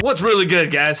What's really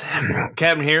good, guys?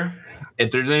 Captain here.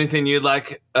 If there's anything you'd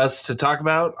like us to talk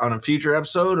about on a future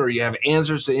episode or you have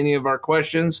answers to any of our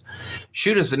questions,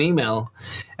 shoot us an email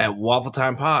at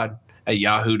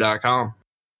waffletimepod@yahoo.com.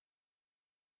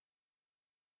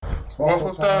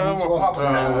 Waffle time, it's waffle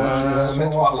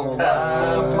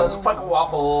time, motherfucking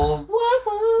waffles.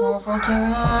 Waffle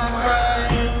time.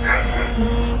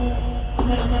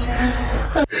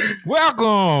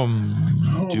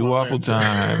 Welcome to Waffle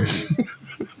Time.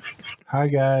 Hi,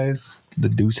 guys. The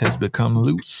deuce has become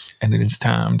loose, and it is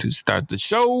time to start the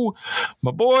show.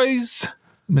 My boys,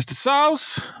 Mr.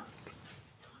 Sauce.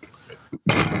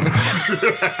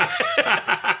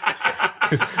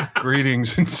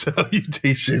 Greetings and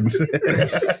salutations.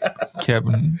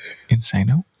 Kevin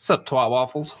Insano. What's up, twat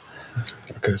waffles? I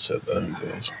could have said that,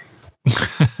 guys.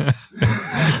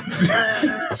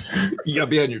 You gotta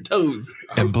be on your toes.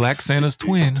 And Black Santa's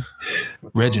twin,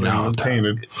 Reginald.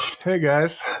 Painted. Hey,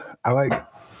 guys. I like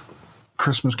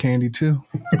Christmas candy, too.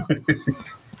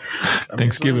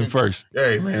 Thanksgiving first.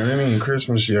 Hey, man, it ain't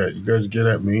Christmas yet. You guys get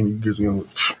at me and you guys gonna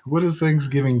What is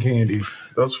Thanksgiving candy?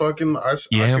 those fucking I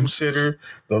Yams. consider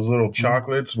those little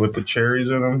chocolates with the cherries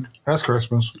in them. That's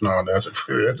Christmas. No, that's a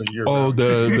year. Oh, round.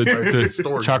 the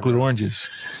Storage. chocolate oranges.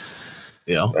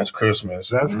 Yeah. That's Christmas.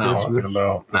 That's what I'm Christmas. talking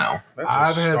about. No. That's a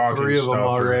I've had stocking 3 of them stuffer.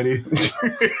 already.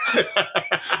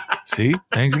 See?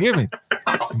 Thanksgiving.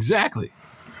 Exactly.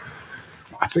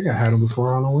 I think I had them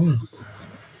before Halloween.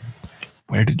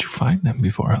 Where did you find them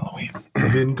before Halloween?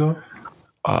 Vinco.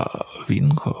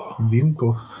 Vinco.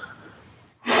 Vinco.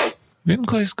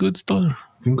 Vinco is good store.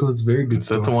 Vinco is very good Is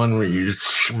that stuff. the one where you just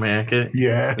smack it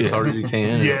Yeah. as hard as you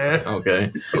can? Yeah.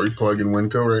 Okay. Are you plugging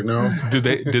Winco right now? Do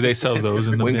they sell those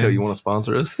in the Winco, bins? you want to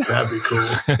sponsor us? That'd be cool.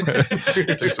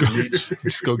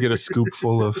 Just go get a scoop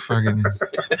full of fucking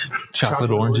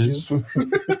chocolate oranges.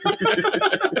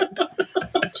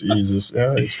 Jesus.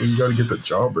 Yeah, it's when you got to get the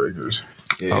jawbreakers.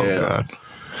 Yeah. Oh God.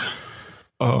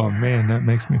 Oh man, that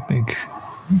makes me think.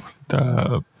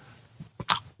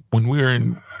 When we were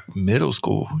in middle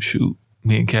school, shoot,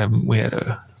 me and Kevin, we had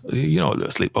a little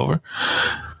sleepover.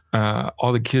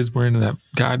 All the kids were into that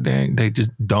goddamn. They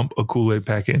just dump a Kool-Aid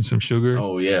packet and some sugar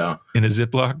Oh, yeah. in a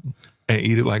Ziploc and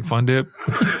eat it like Fun Dip.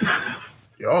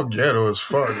 Y'all ghetto as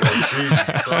fuck. Like, Jesus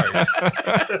Christ.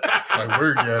 Like,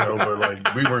 we're ghetto, but,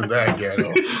 like, we weren't that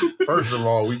ghetto. First of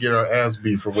all, we get our ass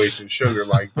beat for wasting sugar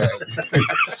like that.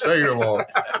 Second of all,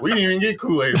 we didn't even get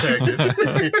Kool-Aid packets.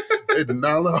 They did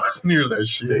not allow us near that They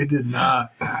shit. did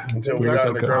not. Until we That's got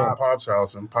in the okay. girl and Pop's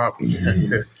house, and Pop,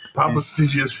 Papa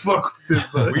stingy as fuck with it,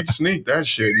 but we'd sneak that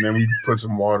shit, and then we'd put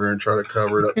some water and try to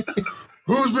cover it up.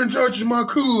 Who's been touching my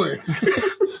Kool-Aid?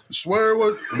 Swear it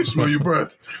was. Let me smell your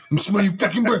breath. Let me smell your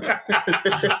fucking breath.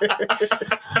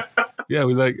 Yeah, it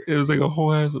was like a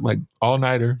whole ass like all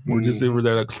nighter. We're just over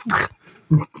there like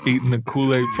eating the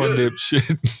Kool-Aid Fun Dip shit.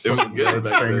 It was good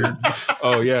back there.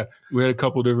 Oh yeah, we had a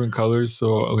couple different colors,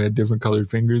 so we had different colored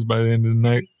fingers by the end of the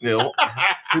night. Yeah.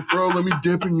 Hey, bro, let me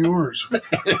dip in yours.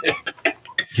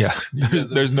 Yeah,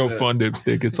 there's no Fun Dip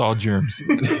stick. It's all germs.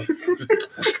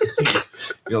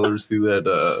 Y'all ever see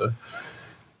that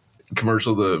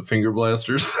commercial, the finger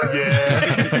blasters?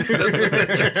 Yeah. That's what that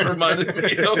just reminded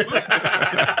me of.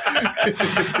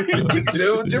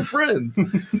 Do it with your friends.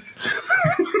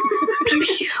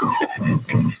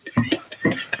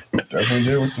 Definitely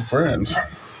did with the friends.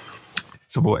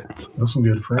 So boy, that's some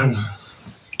good friends.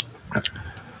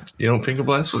 You don't finger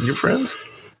blast with your friends?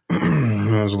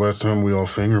 That was the last time we all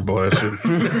finger blasted.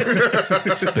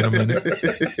 it's been a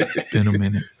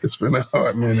minute. It's been a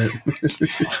hot minute.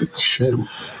 Shit.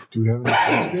 Do we have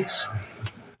any biscuits?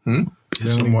 Do we have any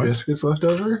Somewhat. biscuits left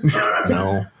over?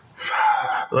 No.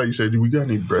 Like you said, do we got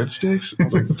any breadsticks? I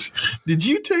was like, did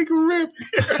you take a rip?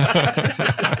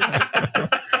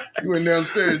 You went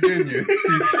downstairs, didn't you?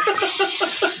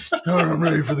 All right, I'm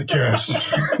ready for the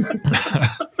cast.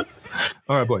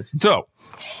 All right, boys. So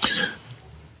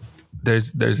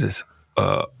there's this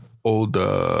old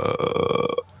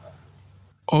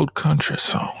country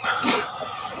song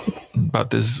about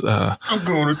this. I'm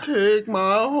gonna take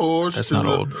my horse. That's to not the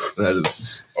old. That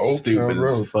is Old stupid Town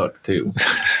Road. as fuck, too.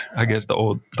 I guess the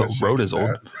road is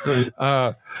old.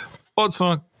 Old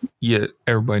song. Yeah,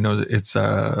 everybody knows it. It's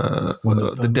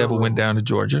the devil went down to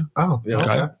Georgia. Oh, Yeah.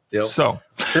 okay. Yep. So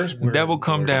when devil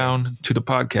come down to the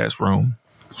podcast room,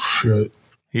 Shit.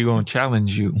 he gonna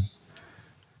challenge you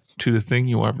to the thing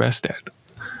you are best at.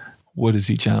 What is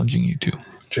he challenging you to?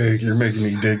 Jake, you're making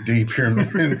me dig deep here, man.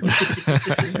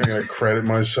 I'm gonna credit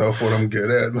myself what I'm good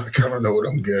at. Like, I don't know what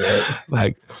I'm good at.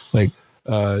 Like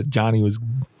Johnny was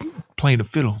playing the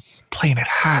fiddle, playing it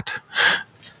hot.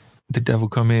 The devil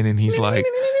come in and he's like,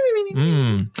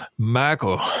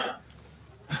 Michael,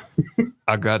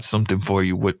 I got something for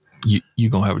you. What you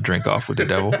gonna have a drink off with the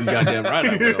devil? You goddamn right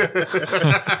I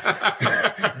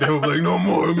will. Devil be like, no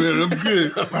more, man. I'm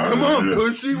good. Come on,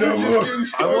 pussy. We're just getting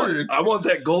started. I want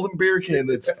that golden beer can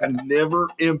that's never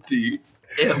empty,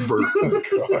 ever. Oh,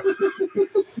 God.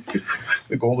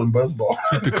 The golden buzzball.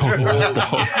 The golden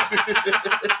ball.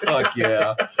 Fuck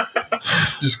yeah.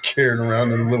 Just carrying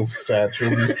around in a little satchel.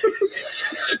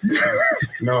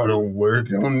 No, it don't work.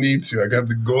 I don't need to. I got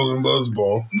the golden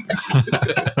buzzball.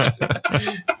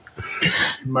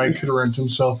 Mike could rent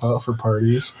himself out for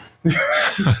parties. Look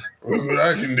what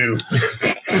I can do.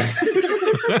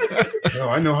 No,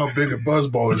 I know how big a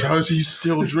buzzball is. How is he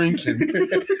still drinking?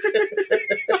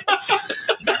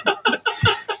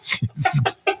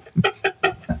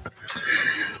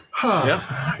 Yep.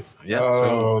 Yep.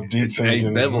 Oh, deep Hey,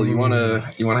 thinking. Devil, you wanna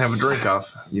have a drink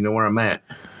off? You know where I'm at.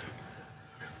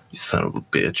 You son of a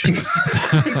bitch.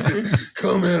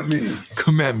 Come at me.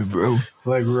 Come at me, bro.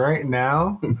 Like right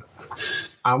now,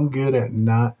 I'm good at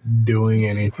not doing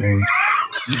anything.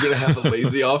 You're gonna have a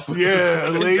lazy off. Yeah,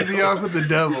 lazy off with the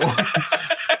devil.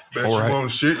 Bet All you right.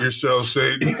 won't shit yourself,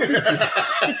 Satan.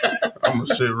 I'm going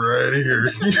to sit right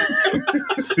here.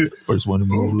 First one to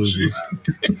move Oh, loses.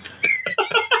 jeez.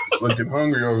 Looking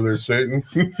hungry over there, Satan.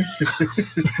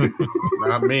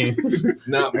 Not me.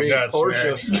 Not I me. got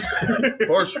Portia. snacks.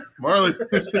 Portia, Marley,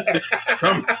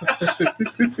 come.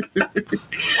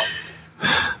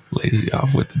 Lazy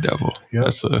off with the devil. Yep.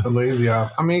 That's a Lazy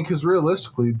off. I mean, because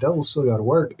realistically, devil still got to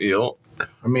work. Yep.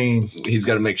 I mean, He's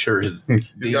got to make sure his He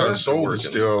got demons his soul are working.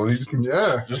 still. He's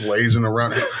yeah. just lazing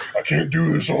around. I can't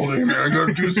do this all day, man. I got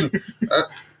to do some.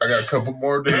 I got a couple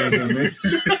more days in me.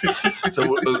 So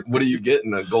what are you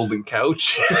getting? A golden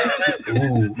couch?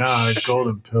 Ooh, Nah,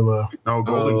 golden pillow. no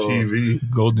golden Oh. TV.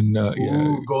 golden, yeah,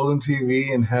 Ooh, golden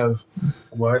TV and have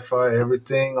Wi-Fi,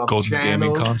 everything, all golden the gaming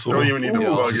channels. console. Don't even need to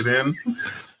Ooh. plug it in.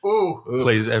 Ooh,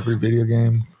 Plays every video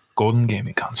game. Golden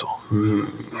gaming console.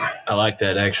 I like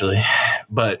that actually,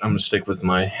 but I'm gonna stick with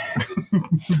my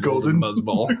golden.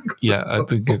 buzzball. Yeah, I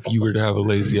think if you were to have a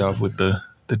lazy off with the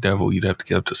devil, you'd have to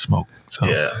get up to smoke. So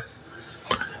Yeah.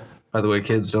 By the way,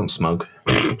 kids, don't smoke.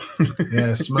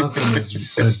 Yeah, smoking is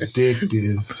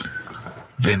addictive.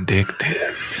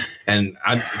 vindictive. And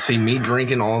I see me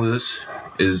drinking all this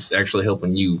is actually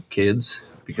helping you kids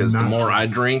because the Not more true. I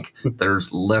drink,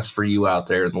 there's less for you out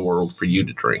there in the world for you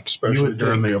to drink. Especially would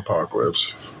during the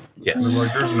apocalypse. Yes. They're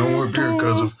like, there's no more beer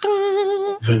because of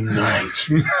the night.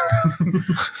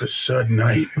 The sud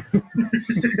night.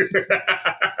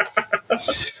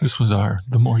 This was our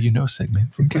The More You Know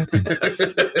segment from Captain.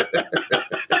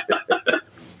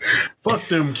 Fuck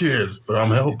them kids, but I'm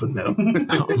helping them. I'm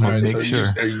All gonna right, make so sure.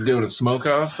 are you doing a smoke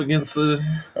off against the?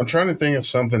 I'm trying to think of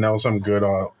something else I'm good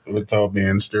at without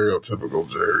being stereotypical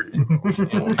Jerry.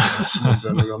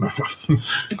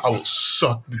 I will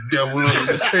suck the devil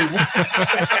under the table.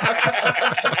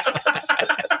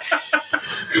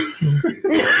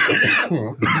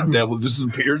 The devil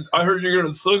disappeared. I heard you're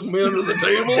gonna suck me under the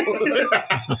table.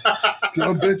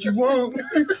 I bet you won't.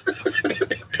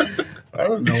 I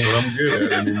don't know what I'm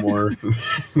good at anymore.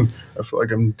 I feel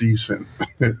like I'm decent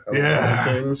at a lot of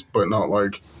things, but not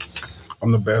like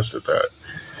I'm the best at that.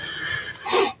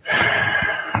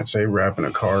 I'd say wrapping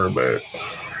a car, but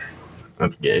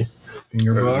That's gay.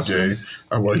 Finger that's blasting. gay.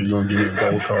 I'm like, you gonna give me a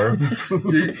gold car?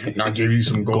 And I'll give you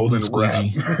some golden wrap.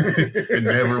 It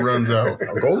never runs out.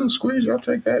 A golden squeeze, I'll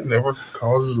take that. Never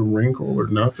causes a wrinkle or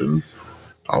nothing.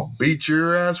 I'll beat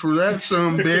your ass for that,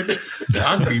 son, bitch.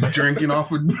 I'll keep drinking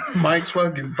off with Mike's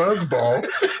fucking buzzball,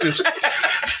 just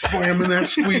slamming that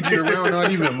squeegee around, not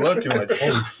even looking. Like,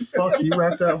 holy fuck, he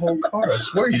wrapped that whole car. I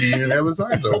swear he didn't even have his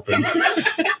eyes open.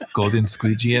 Golden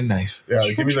squeegee and knife. Yeah,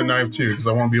 give me the knife too, because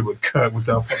I won't be able to cut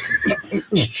without fucking.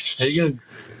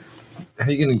 How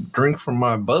you gonna drink from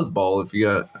my buzzball if you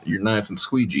got your knife and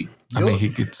squeegee? I mean, he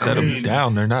could set them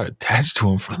down. They're not attached to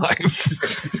him for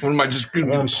life. What am I just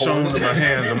gonna I'm sewn to my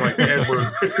hands. I'm like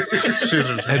Edward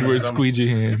Scissors. Edward hands. I'm- squeegee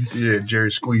hands. Yeah,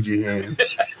 Jerry Squeegee hand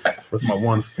with my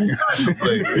one finger to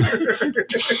play with.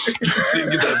 so you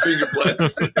can get that finger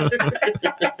blast?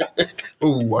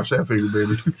 Ooh, watch that finger,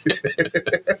 baby.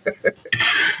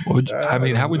 What would you- I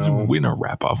mean, how would you No. win a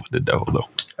rap off with the devil, though?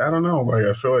 I don't know. Like,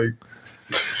 I feel like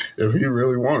if he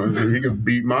really wanted to, he could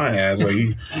beat my ass.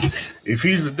 Like, if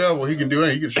he's the devil, he can do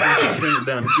it. He can shrink his finger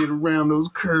down to get around those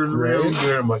curves real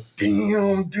good. I'm like,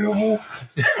 damn, devil,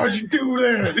 how'd you do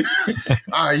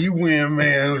that? You win,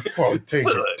 man. Fuck, take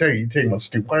my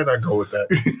stupid. Why did I go with that?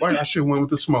 Why I should have went with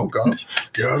the smoke off?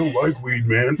 Yeah, I don't like weed,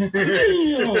 man. Damn.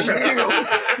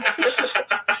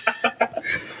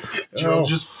 Joe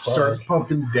just starts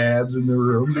pumping dabs in the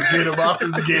room to get him off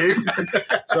his game.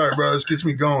 Sorry, bro. This gets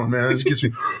me going, man. This gets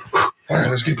me. All right,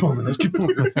 let's keep pumping. Let's keep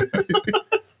pumping.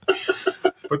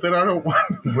 But then I don't want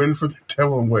to win for the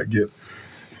devil and get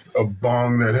a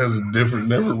bong that has a different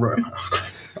never run.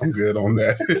 I'm good on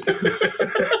that.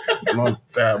 Not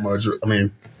that much. I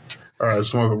mean, all right, I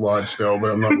smoke a lot still,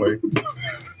 but I'm not like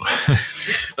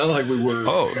Not like we were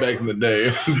back in the day.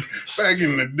 back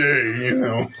in the day, you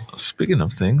know. Speaking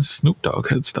of things, Snoop Dogg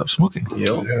had stopped smoking.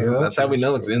 Yep. Yeah. That's how we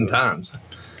know it's end times.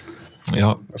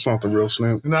 Yep. That's not the real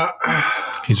Snoop. Nah,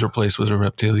 He's replaced with a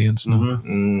reptilian Snoop.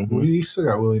 Mm-hmm. we still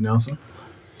got Willie Nelson.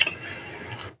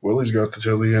 Willie's got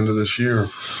till the end of this year.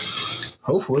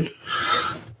 Hopefully.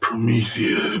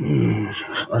 Prometheus.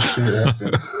 I see it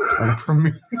happen.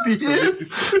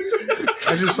 Prometheus.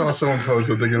 I just saw someone post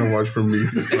that they're going to watch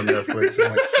Prometheus on Netflix.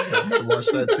 I'm like, yeah, I'm going to watch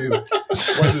that too.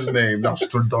 What's his name?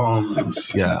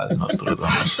 Nostradamus. Yeah,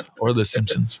 Nostradamus. Or The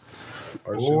Simpsons.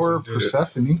 Our Or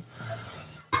Simpsons did it.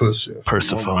 Persephone.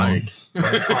 Persephone.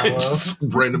 Just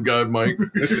random guy, Mike.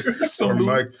 Or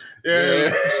Mike.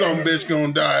 Yeah, some bitch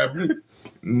going to die.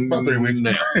 About 3 weeks.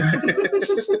 Now.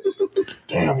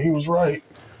 Damn, he was right.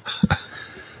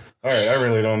 All right, I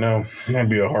really don't know. That'd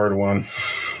be a hard one.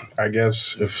 I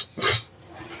guess if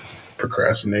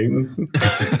procrastinating.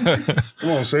 Come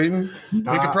on, Satan. Pick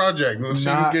a project. Let's see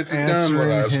who Not gets it done with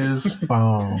answering us. his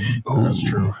phone. That's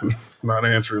true. Not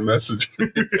answering messages.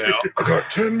 Yeah. I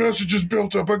got 10 messages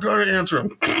built up. I got to answer them.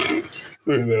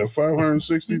 Look at that,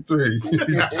 563.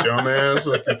 Dumbass.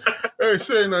 Hey,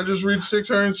 Satan, I just reached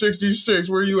 666.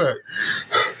 Where you at?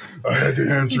 I had to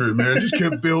answer it, man. It just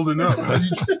kept building up.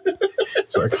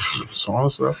 It's like, so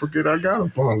honestly, I forget I got a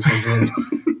phone sometimes.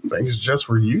 I think it's just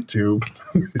for YouTube.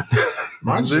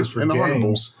 Mine's just for And Audible.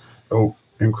 games. Oh,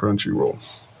 and Crunchyroll.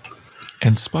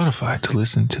 And Spotify to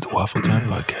listen to the Waffle Time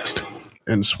podcast.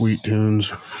 And Sweet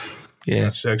Tunes. Yeah.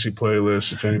 That sexy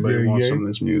playlist if anybody Yeah, wants yeah. some of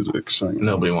this music. Sing it.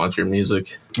 Nobody wants your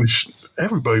music.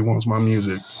 Everybody wants my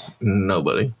music.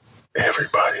 Nobody.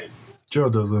 Everybody. Joe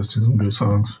does listen to some good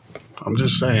songs. I'm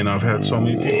just saying, I've had so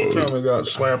many people tell me I got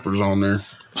slappers on there.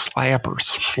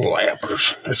 Slappers.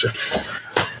 Slappers. That's it.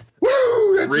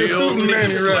 Woo! That's Real a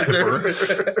nanny right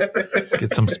there.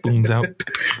 Get some spoons out.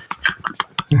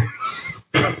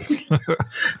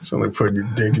 Sound like putting your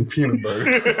dick in peanut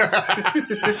butter.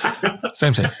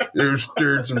 Same. You ever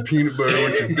stirred some peanut butter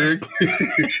with your dick?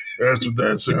 That's what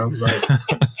that sounds like.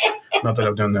 Not that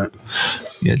I've done that.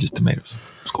 Yeah, just tomatoes.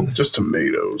 It's cool. Just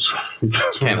tomatoes.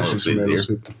 Cantaloupe's easier.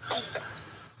 Soup.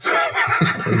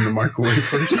 Put it in the microwave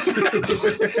first.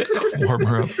 Warm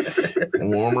her up.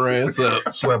 Warm her ass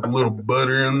up. Slap a little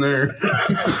butter in there.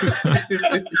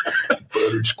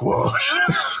 Buttered squash.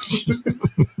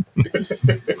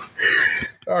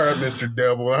 All right, Mr.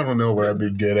 Devil. I don't know what I'd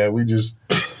be good at. We just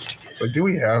like, do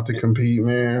we have to compete,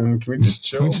 man? Can we just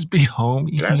chill? Can we just be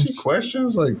homies? Can I ask you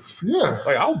questions? Like, Yeah.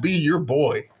 like I'll be your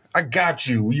boy. I got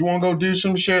you. You want to go do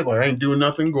some shit? Like, I ain't doing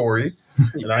nothing gory.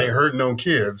 And I ain't hurting no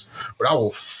kids, but I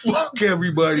will fuck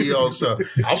everybody else up.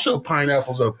 I'll shove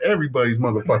pineapples up everybody's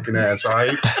motherfucking ass, all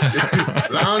right?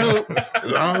 Line up.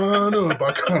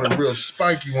 I got a real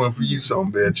spiky one for you,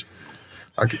 son bitch.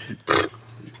 I could,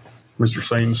 Mr.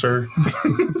 Satan, sir.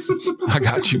 I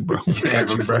got you, bro. Have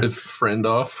you, a bro. friend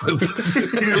off with.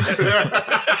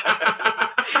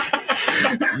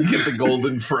 You get the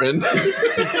golden friend.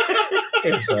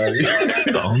 It's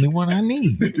the only one I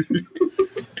need.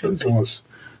 Mr.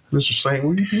 Satan,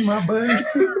 will you be my buddy?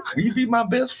 Will you be my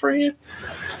best friend?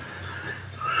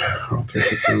 I'll take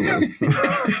it through.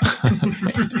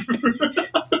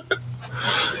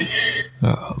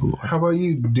 Oh, Lord. How about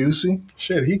you, Deucey?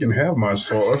 Shit, he can have my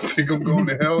soul. I think I'm going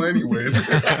to hell anyways.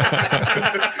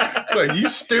 Like, you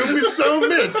stupid son of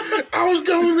a bitch. I was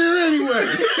going there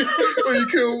anyways. Or you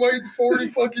couldn't wait 40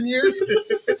 fucking years?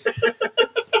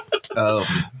 At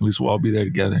least we'll all be there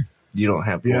together. You don't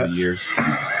have 40 years.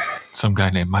 Some guy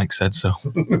named Mike said so.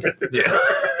 Yeah.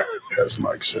 As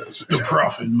Mike says. The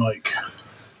Prophet Mike.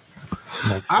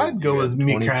 I'd go with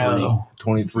 23 Mikhail.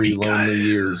 23 lonely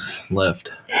years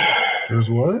left. There's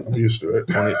what? I'm used to it.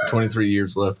 23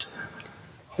 years left.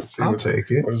 Let's see I'll what, take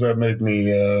it. what does that make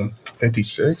me?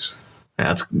 56?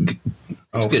 That's a good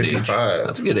 55. age.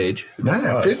 That's a good age. Not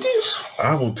at 50s?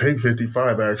 I will take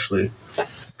 55 actually.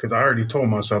 Because I already told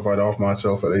myself I'd off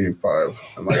myself at 85.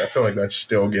 I'm like, I feel like that's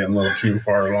still getting a little too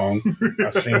far along.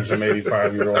 I've seen some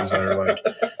 85-year-olds that are like,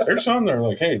 there's some that are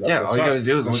like, hey, Yeah, all you got to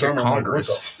do is look at Congress.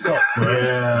 What the fuck, bro?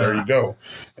 Yeah. There you go.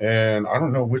 And I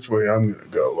don't know which way I'm going to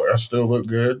go. Like, I still look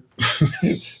good.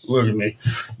 Look at me.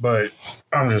 But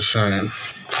I'm just saying,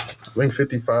 I think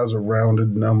 55 is a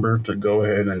rounded number to go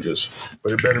ahead and just,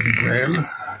 but it better be grand.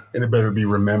 And it better be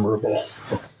rememberable.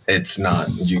 It's not.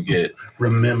 You get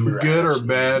Remember. Good or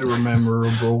bad,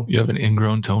 rememberable. You have an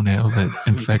ingrown toenail that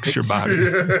infects your body.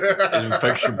 it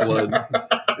infects your blood.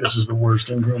 This is the worst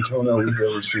ingrown toenail we've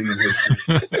ever seen in history.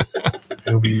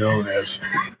 He'll be known as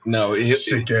No,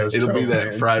 sick ass. it'll be toe, that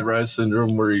man. fried rice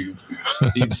syndrome where he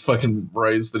eats fucking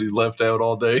rice that he's left out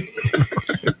all day.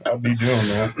 I'll be doing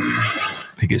that.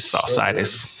 He gets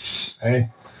saucitis. Hey.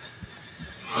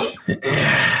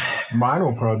 Mine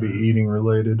will probably be eating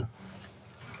related.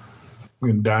 I'm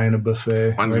going to die in a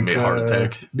buffet. Mine's gonna be a heart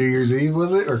attack. New Year's Eve,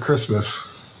 was it? Or Christmas?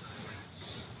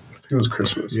 I think it was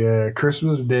Christmas. Yeah,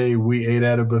 Christmas Day, we ate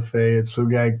at a buffet and some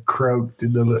guy croaked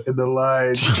in the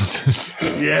line. Jesus.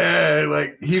 Yeah,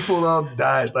 like he full on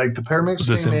died. Like the paramedics Was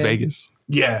this came in in. Vegas?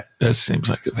 Yeah, That seems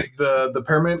like a Vegas. the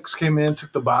paramedics came in,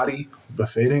 took the body.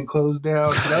 Buffet didn't close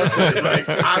down. Nothing. Like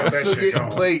I was That still shit getting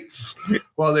gone. plates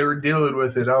while they were dealing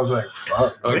with it. I was like,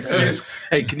 "Fuck." Okay.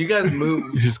 Hey, can you guys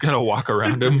move? You just gotta walk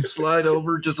around him. Slide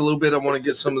over just a little bit. I want to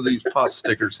get some of these pot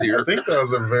stickers I here. think that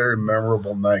was a very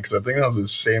memorable night because I think that was the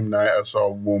same night I saw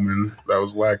a woman that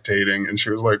was lactating and she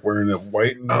was like wearing a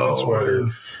white and red sweater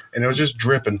and it was just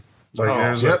dripping. Like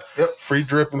there was like Yep. free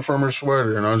dripping from her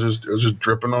sweater and it was just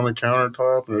dripping on the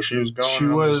countertop and she was going.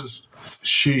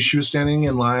 She was standing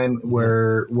in line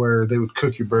where they would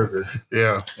cook your burger,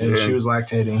 Yeah. and she was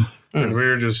lactating. And we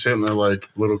were just sitting there like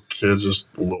little kids, just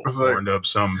a little was like- horned up,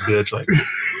 some bitch like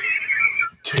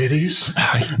titties.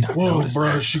 How you not Whoa, notice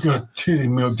bro, that? she got titty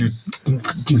milk.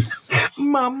 Dude.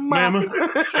 Mama,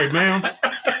 hey, ma'am,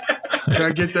 can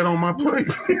I get that on my plate?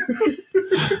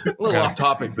 A little off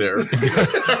topic there.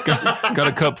 Got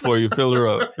a cup for you. Fill her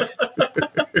up.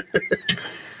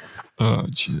 Oh,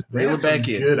 shit. They Reel had it back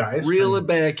some in. good ice Reel cream. it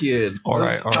back in. All Was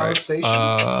right, all Power right.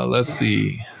 Station? Let's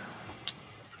see.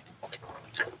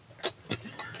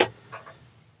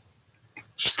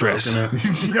 Stress. Yeah,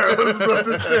 I was about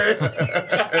to say.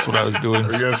 That's what I was doing.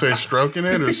 Are you gonna say stroking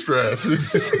it or stress?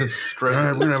 All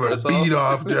right, we're gonna have a beat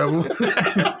off, devil.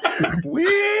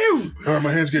 Woo! All right,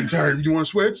 my hand's getting tired. You want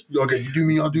to switch? Okay, you do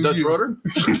me, I'll do Dutch you. rudder?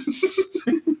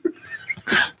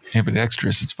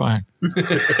 Ambidextrous, it's fine.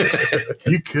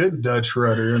 You could Dutch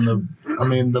rudder,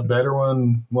 and the better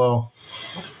one. Well,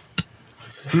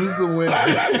 who's the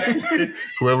winner?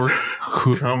 Whoever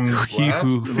Who, comes he last,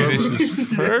 who whoever- finishes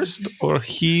first, or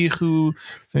he who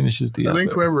finishes the I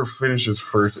think other? whoever finishes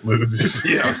first loses.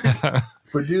 Yeah,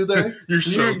 But do they? you're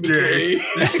so gay.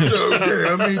 You're so gay.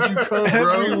 I made you come,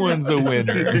 bro. Everyone's a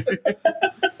winner.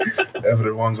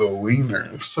 Evident one's a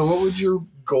wiener. So, what would your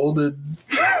golden?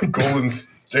 Golden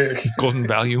stick. Golden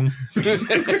Valium.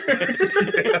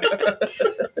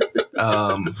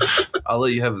 I'll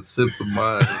let you have a sip of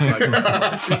mine.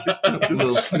 A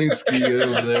little sneaky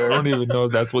over I there. don't even know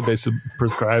if that's what they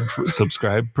prescribe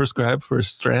for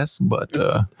stress, but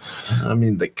I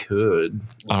mean, they could.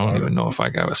 I don't even know if I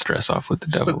got a stress off with the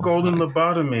It's devil. the golden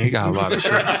lobotomy. He got a lot of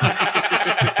shit.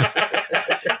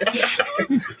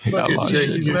 He got a lot of Jake,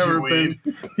 shit.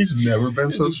 he's never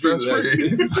been so stress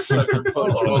free. Sucker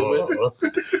punch moment.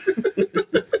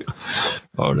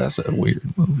 Oh, that's a weird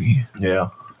movie. Yeah.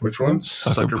 Which one?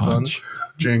 Sucker Punch.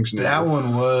 Jinx. That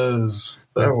one was.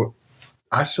 That one.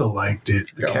 I still liked it.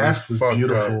 The Got me cast was fucked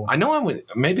beautiful. I know I went,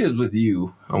 maybe it was with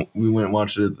you. We went and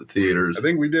watched it at the theaters. I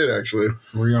think we did actually.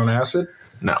 Were you on acid?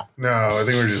 No. No, I think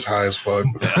we we're just high as fuck.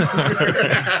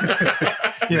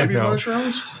 Yeah, Maybe no.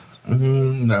 mushrooms?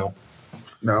 No.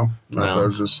 No, No. that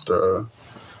was just.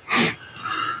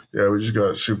 Yeah, we just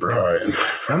got super high.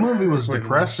 That movie was Like,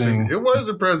 depressing. It was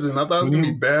depressing. I thought it was gonna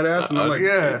be badass, and I'm like,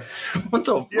 Yeah, What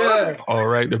the fuck? yeah. All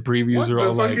right, the previews What are the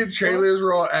all like, fucking trailers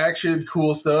were all action,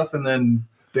 cool stuff, and then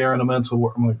they're in a mental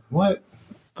ward. I'm like, what?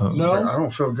 No. I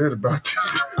don't feel good about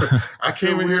this. I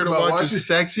came in here to about watch a watching-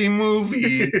 sexy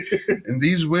movie, and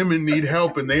these women need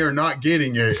help, and they are not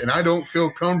getting it, and I don't feel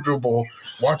comfortable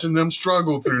watching them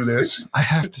struggle through this. I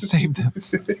have to save them.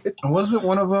 And wasn't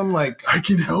one of them like I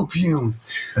can help you.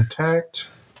 attacked?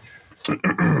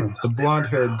 The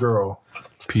blonde-haired girl.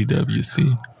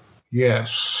 PWC,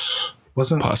 Yes.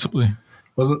 possibly.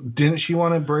 Didn't she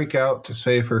want to break out to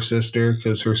save her sister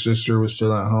because her sister was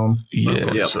still at home?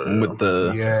 Yeah. Yep. So, With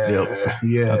the Yeah. Yep.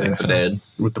 Yeah. I think so. dad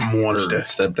With the or monster.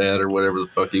 stepdad or whatever the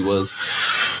fuck he was.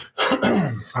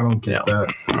 I don't get Yeah.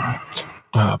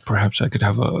 that. Perhaps I could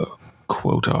have a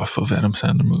quote off of Adam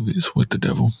Sandler movies with the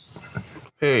devil.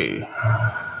 Hey,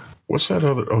 what's that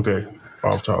other? Okay,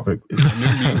 off topic. New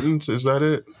Mutants, is that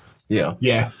it? Yeah.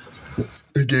 Yeah.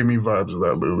 It gave me vibes of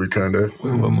that movie, kind of.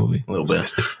 What movie? A little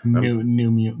bit. New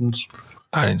Mutants.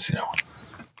 I didn't see that one.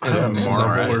 Is that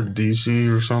Marvel or DC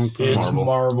or something? It's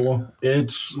Marvel.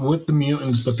 It's with the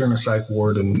mutants, but they're in a psych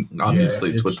ward, and Obviously,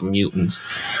 yeah, it's with the mutants.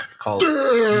 called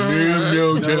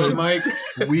No, Mike,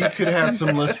 we could have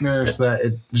some listeners that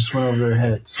it just went over their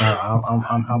heads. So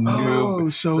I'm Oh,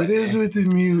 so it is with the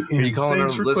mutants. Are you calling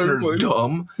Thanks our for listeners clarifying.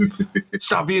 dumb?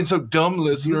 Stop being so dumb, You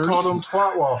listeners. call them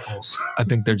twat waffles. I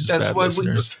think they're just That's bad why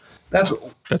listeners. That's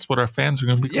That's what our fans are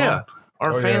going to be yeah. called.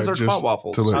 Our fans are just twat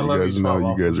waffles. To let I you love guys you, know,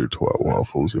 twat you guys are twat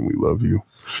waffles, and we love you.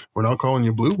 We're not calling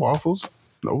you blue waffles.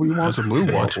 Nobody wants a blue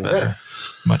Much waffle. better.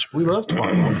 Much We love twat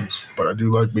waffles. But I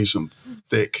do like me some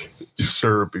thick,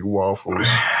 syrupy waffles,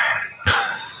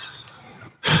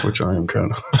 which I am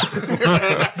kind of.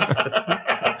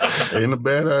 Ain't a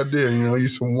bad idea, eat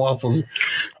some waffles.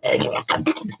 Yeah,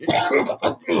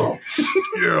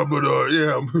 but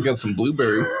You got some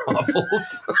blueberry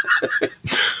waffles.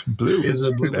 blue. Is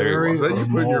it blueberry Is that or you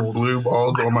putting your mold? blue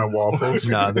balls on my waffles?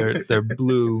 No, they're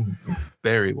blue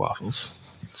berry waffles.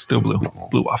 Still blue.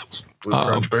 Blue waffles. Blue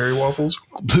crunch berry waffles?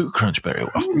 Blue crunch berry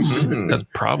waffles. That's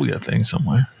probably a thing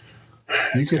somewhere.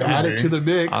 You could add it to the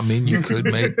mix. I mean, you could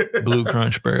make blue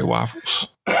crunch berry waffles.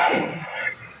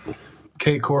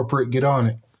 K Corporate, get on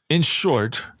it. In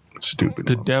short, Stupid.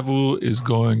 the devil is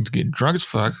going to get drunk as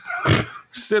fuck,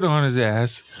 sit on his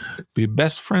ass, be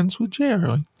best friends with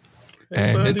Jerry.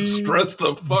 And it's Stress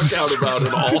the fuck out about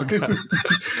it all. He's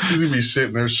gonna be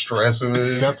sitting there stressing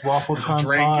it, That's waffle time.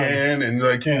 drinking, Pod. and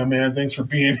like, yeah, man, thanks for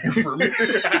being here for me.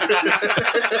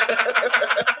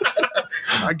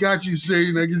 I got you,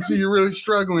 Satan. I can see you're really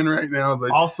struggling right now.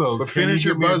 Like, Also, but can finish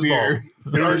you your give me a buzzball. beer?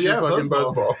 Finish your fucking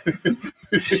buzzball.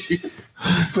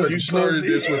 buzzball. You started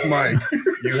this with Mike.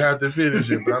 You have to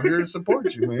finish it, but I'm here to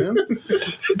support you, man.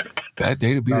 bad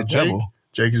day to be Now, the devil.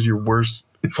 Jake is your worst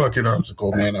fucking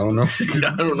obstacle, man. I don't know.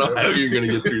 I don't know how you're gonna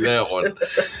get through that one.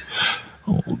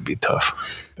 Oh, it would be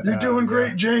tough. You're doing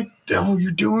great, Jake. Devil,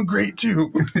 you're doing great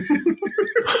too.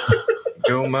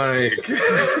 Go, Mike.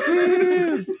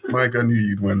 Mike, I knew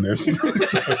you'd win this.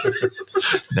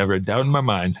 Never a doubt in my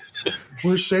mind.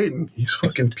 Where's Satan? He's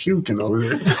fucking puking over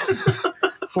there.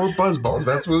 4 buzzballs.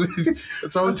 That's what.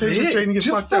 That's all it takes for it. Satan to get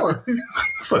Just fucked up.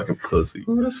 Fucking pussy.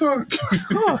 Who the fuck?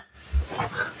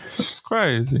 It's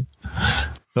crazy.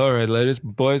 All right, ladies,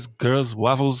 boys, girls,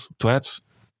 waffles, twats,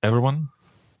 everyone,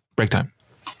 break time.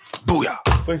 Booyah.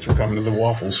 Thanks for coming to the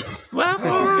waffles.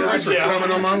 Thanks for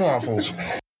coming on my waffles.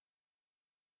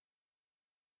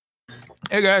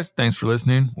 Hey guys, thanks for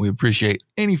listening. We appreciate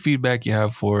any feedback you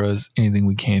have for us, anything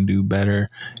we can do better,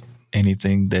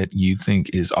 anything that you think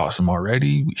is awesome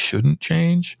already, we shouldn't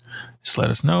change. Just let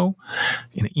us know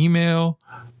in an email,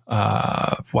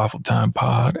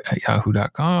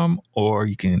 waffletimepod@yahoo.com, or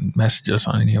you can message us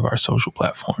on any of our social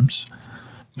platforms.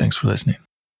 Thanks for listening.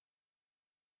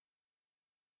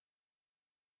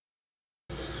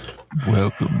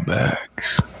 Welcome back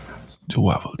to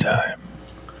Waffle Time.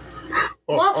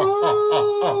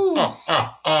 Waffles!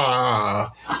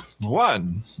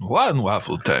 One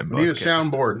Waffle Time. I need a podcast.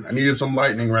 soundboard. I needed some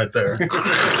lightning right there.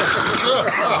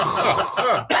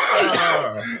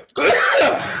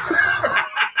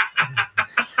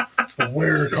 It's the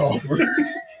wear cough.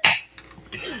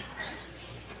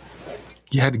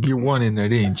 You had to get one in there,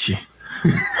 didn't you?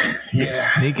 Yeah.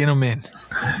 Sneaking them in.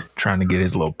 Trying to get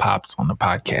his little pops on the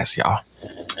podcast, y'all.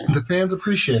 The fans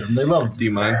appreciate them. They love them. Do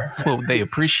you mind? That's what they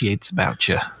appreciates about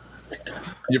you.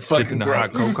 You're Sipping fucking the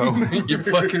hot gross. cocoa. You're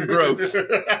fucking gross.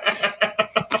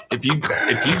 If you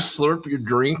slurp your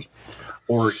drink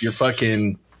or your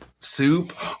fucking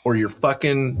soup or your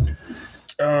fucking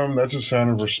That's a sign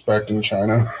of respect in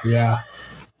China. Yeah.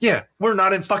 yeah, we're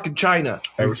not in fucking China.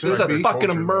 I This is respect a the fucking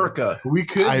culture, America. We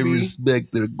could be.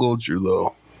 respect their culture,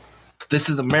 though. This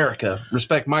is America.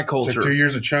 Respect my Took culture. 2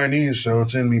 years of Chinese, so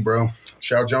it's in me, bro.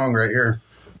 Xiao Zhang right here.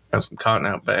 Got some cotton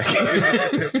out back.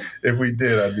 If we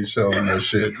did, I'd be selling that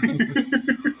shit.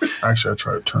 Actually, I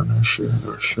tried to turn that shit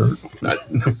into a shirt. I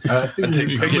think I take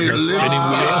we- Get your pictures. spinning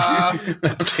wheel.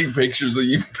 I take pictures of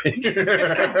you.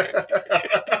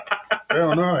 I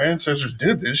don't know how ancestors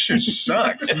did this. Shit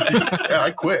sucks. Yeah,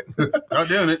 I quit. Not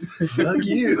doing it. Fuck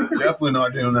you. Definitely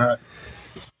not doing that.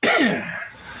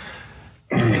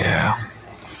 Yeah.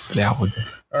 That would.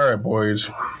 All right, boys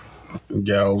and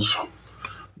gals,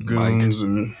 goons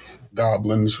and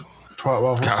goblins, twat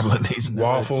waffles. Goblin these nuts.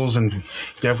 waffles, and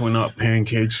definitely not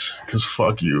pancakes, because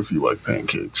fuck you if you like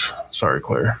pancakes. Sorry,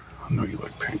 Claire. I know you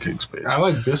like pancakes, bitch. I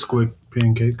like Bisquick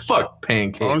pancakes. Fuck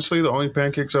pancakes. Honestly, the only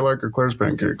pancakes I like are Claire's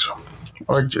pancakes.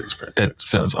 I like Jake's pancakes. That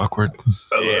sounds awkward.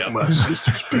 I like my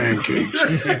sister's pancakes.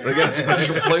 They got a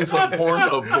special place on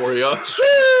Pornhub for you.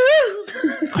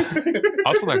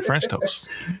 Also like French toast.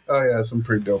 Oh, yeah, some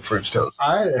pretty dope French toast.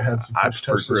 I had some I French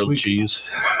prefer toast this grilled week. cheese.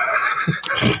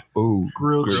 Ooh,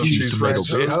 Grilled cheese tomato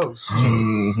French bisque. toast.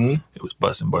 Mm-hmm. It was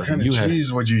busting. What kind You of had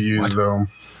cheese would you use, though?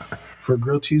 For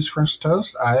grilled cheese French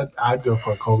toast, I'd go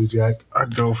for a Colby Jack.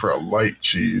 I'd go for a light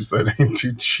cheese that ain't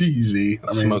too cheesy.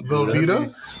 I mean, Smoked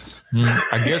Velveeta?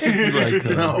 I guess if you like,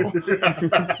 no.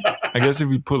 I guess if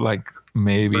you put like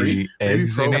maybe Brie?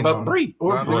 eggs in Maybe it. What about brie?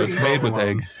 Or Not Well, like it's made with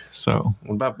provolone. egg. So,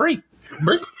 What about brie?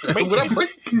 Brick? What up, brick?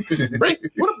 Brie?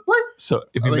 What up, brick? so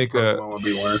if I you think make a, provolone would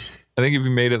be one. I think if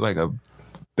you made it like a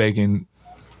bacon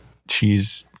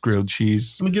cheese, grilled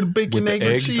cheese, Let me get a bacon, With the egg,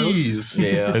 egg and cheese.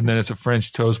 Yeah. and then it's a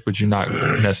French toast, but you're not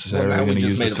necessarily Well, now going we to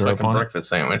just use the made a syrup fucking on it. breakfast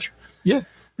sandwich. Yeah,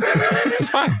 it's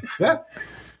fine. Yeah.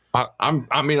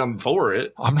 I'm for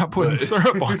it. I'm not putting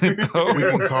syrup on it We though.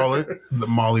 can call it the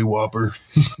Molly Whopper.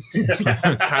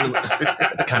 It's kind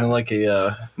of like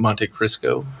a Monte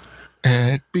Cristo.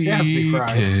 At It has to be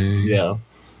fried. BK. Yeah.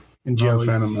 And I'm a jelly.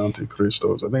 fan of Monte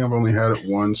Cristos. I think I've only had it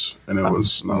once, and it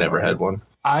was not Never bad. had one.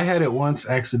 I had it once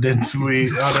accidentally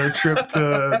on our trip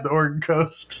to the Oregon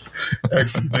coast.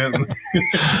 Accidentally.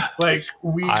 It's like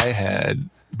I had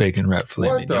bacon wrap filet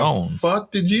What the mignon. fuck?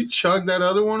 Did you chug that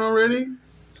other one already?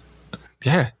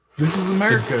 Yeah, this is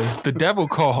America. the devil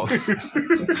called. I'm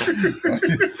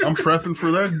prepping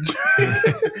for that.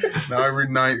 Now every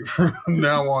night from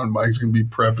now on, Mike's gonna be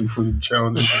prepping for the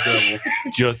challenge of the devil.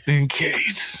 Just in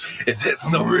case. Is it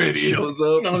somebody shows up?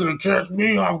 You're not gonna catch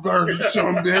me off guard, you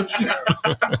son of a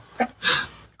bitch.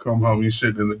 Come home, you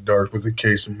sitting in the dark with a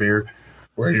case of beer.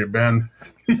 Where you been?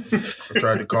 I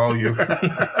tried to call you.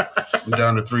 I'm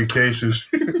down to 3 cases.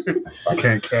 I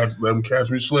can't let them catch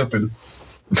me slipping.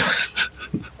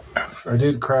 I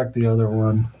did crack the other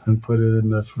one and put it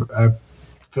in I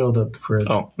filled up the fridge.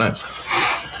 Oh, nice.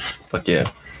 Fuck yeah.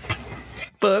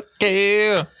 Fuck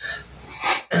yeah.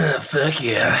 Fuck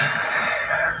yeah.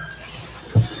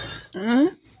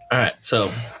 All right, so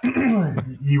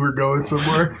You were going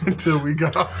somewhere until we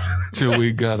got off. Till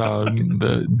we got on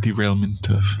the derailment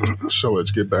of. So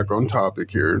let's get back on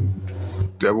topic here.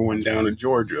 Devil went down to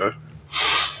Georgia.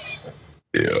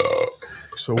 Yeah.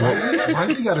 So what? Why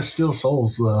does he got to steal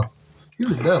souls though? He's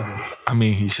a devil. I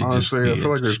mean, he should Honestly, just. I be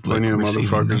feel like there's plenty of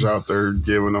motherfuckers out there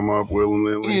giving them up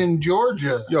willingly. In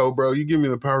Georgia. Yo, bro, you give me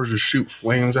the powers to shoot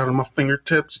flames out of my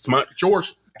fingertips. It's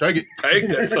yours. Take it. take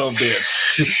that son of a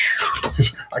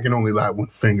bitch. I can only light one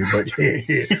finger, but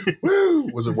yeah. Woo!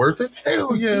 Was it worth it?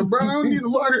 Hell yeah, bro. I don't need a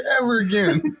lighter ever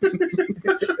again.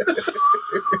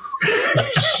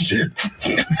 Shit.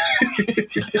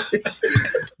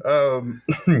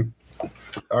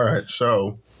 All right,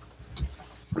 so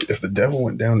if the devil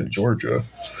went down to Georgia,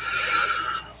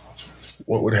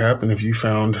 what would happen if you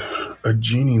found a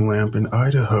genie lamp in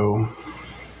Idaho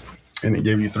and it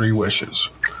gave you 3 wishes?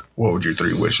 What would your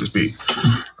 3 wishes be?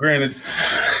 Granted,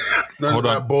 none Hold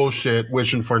of on. that bullshit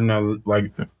wishing for another,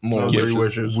 like, More another 3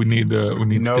 wishes. wishes. We need No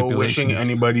stipulations. wishing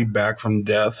anybody back from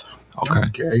death. Okay.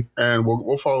 Okay. And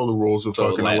we'll follow the rules of So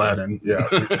fucking Aladdin. Yeah.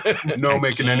 No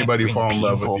making anybody fall in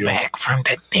love with you. Back from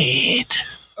the dead.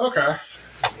 Okay.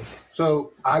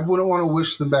 So I wouldn't want to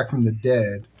wish them back from the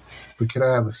dead, but could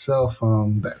I have a cell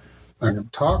phone that I can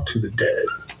talk to the dead?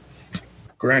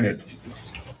 Granted.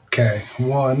 Okay.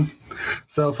 1,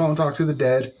 cell phone, talk to the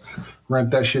dead,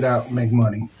 rent that shit out, make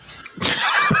money.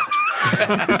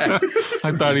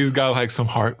 I thought he's got like some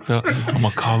heartfelt. I'm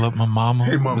gonna call up my mama.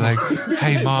 Hey, mama. Like,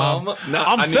 hey, mom, Mama. No,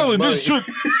 I'm I need selling money. this shit.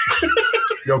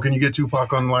 Yo, can you get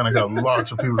Tupac on the line? I got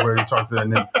lots of people ready to talk to that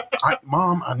nigga.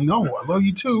 Mom, I know. I love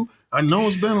you too. I know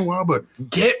it's been a while, but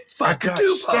Get I fucking got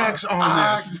Tupac. stacks on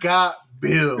I this. got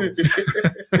bills.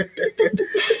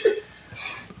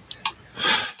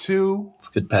 2, It's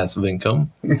good passive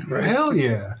income. hell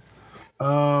yeah.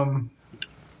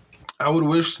 I would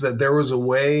wish that there was a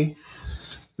way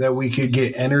that we could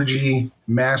get energy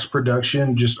mass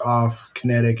production just off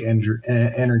kinetic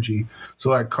energy. So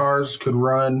like cars could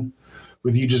run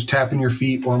with you just tapping your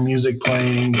feet or music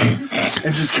playing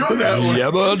and just go that way.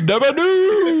 Yabba dabba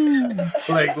doo.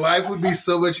 Like life would be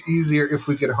so much easier if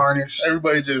we could harness.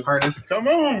 Everybody just come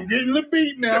on, get in the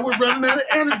beat now. We're running out of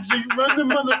energy. Run the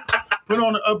mother. Put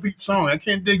on an upbeat song. I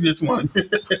can't dig this one.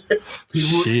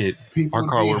 Shit. People Our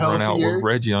car be would run out healthier. with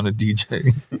Reggie on the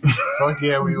DJ. Fuck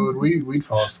yeah, we would. We'd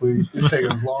fall asleep. It'd take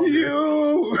us long.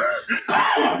 You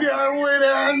got what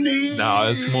I need. No,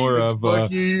 it's more of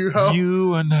Fuck you, ho.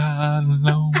 you are not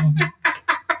alone.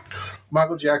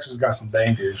 Michael Jackson's got some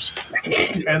bangers.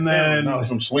 And then Now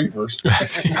some sleepers.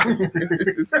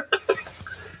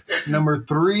 number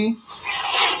 3,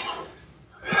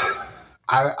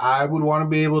 I would want to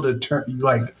be able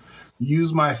to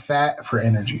use my fat for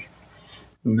energy.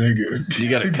 Nigga. You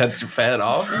gotta cut your fat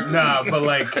off. Nah, but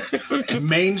like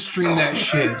mainstream that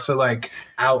shit. So like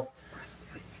I'll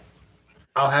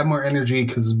have more energy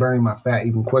because it's burning my fat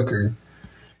even quicker.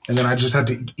 And then I just have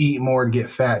to eat more to get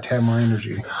fat to have more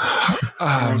energy.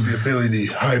 Has the ability,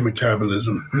 high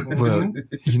metabolism. Well,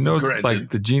 you know, Granted. like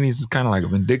the genie's is kind of like a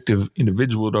vindictive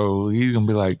individual, though. He's gonna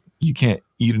be like, you can't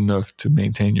eat enough to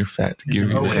maintain your fat to give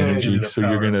you the okay. energy, so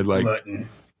you're gonna like glutton.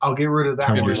 I'll get rid of that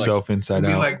turn one. yourself inside Be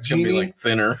out. like, It's gonna be Genie, like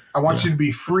thinner. I want you to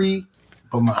be free,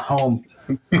 but my homie.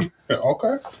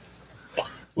 Okay.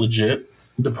 Legit.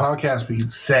 The podcast be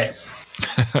set.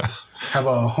 Have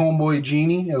a homeboy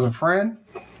Genie as a friend.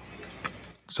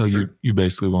 So you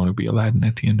basically want to be Aladdin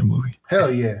at the end of the movie.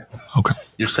 Hell yeah. Okay.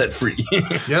 You're set free.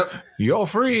 Yep. You're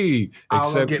free, I'll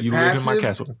except get you live in my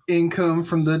passive castle. income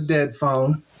from the dead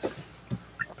phone.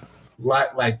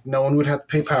 Like no one would have to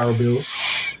pay power bills.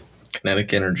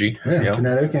 Kinetic energy. Yeah, Yeah.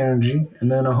 kinetic energy,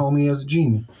 and then a homie as a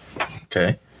genie.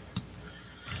 Okay.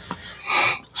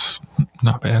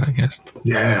 Not bad, I guess.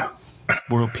 Yeah,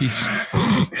 World peace.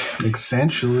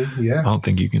 essentially, I yeah. don't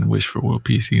think you can wish for world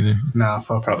peace either. Nah,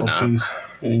 fuck Probably it, not. please.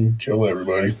 And kill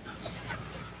everybody.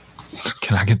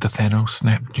 Can I get the Thanos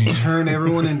snap genie? Turn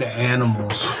everyone into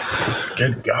animals.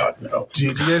 Good God, no.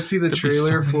 Did you guys see the There'd be trailer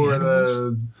so many for animals.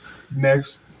 the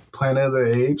next Planet of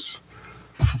the Apes?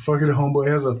 Fucking homeboy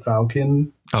has a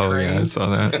falcon. Oh train. yeah, I saw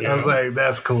that. I was like,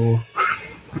 that's cool.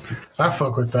 I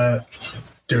fuck with that.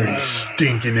 Dirty,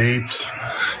 stinking apes.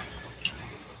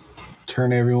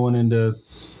 Turn everyone into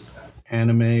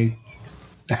anime,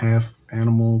 half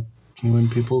animal, human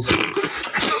peoples.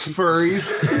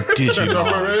 Furries.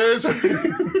 Digimon.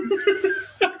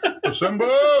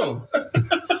 Assemble!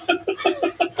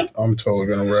 I'm totally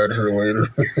gonna ride her later.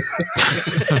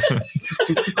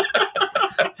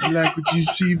 You like what you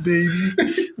see, baby?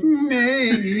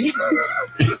 Maybe.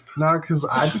 No, because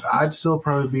I'd still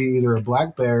probably be either a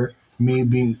black bear, me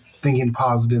being thinking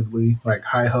positively, like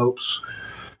high hopes.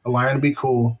 A lion would be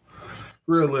cool.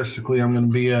 Realistically, I'm going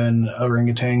to be an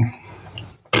orangutan.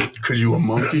 Cause you a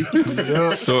monkey?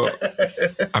 Yep. So,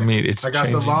 I mean, it's I got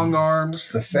changing. the long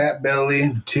arms, the fat belly,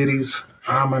 the titties.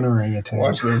 I'm an orangutan.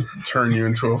 Watch them turn you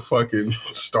into a fucking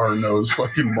star-nosed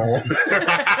fucking mole. What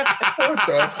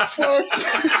the fuck?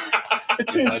 I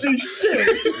can't see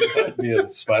shit. Be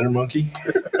a spider monkey.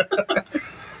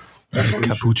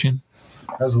 Capuchin.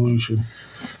 Resolution.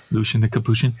 Lucian the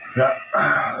Capuchin.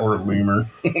 Yeah. Or lemur.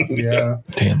 Yeah.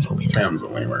 Tam's a lemur. Tam's a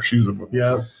lemur. She's a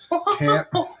Yep. Tam-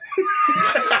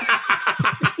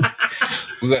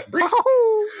 Was that?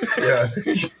 Yeah.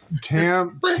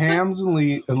 Tam's a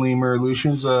lemur.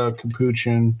 Lucian's a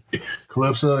capuchin.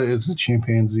 Calypso is a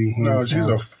chimpanzee. No, hands she's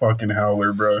down. a fucking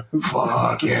howler, bro.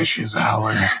 Fuck yeah, she's a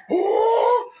howler.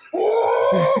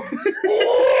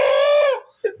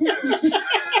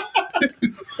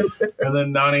 And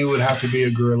then Nani would have to be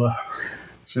a gorilla.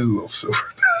 She's a little silver.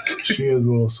 She is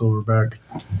a little silverback.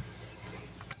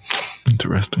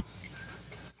 Interesting.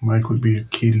 Mike would be a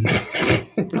kitty.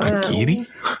 A kitty?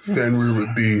 Fenrir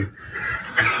would be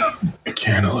a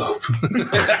cantaloupe.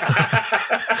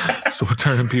 So we're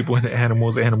turning people into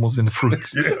animals, animals into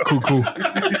fruits. Yeah. Cool.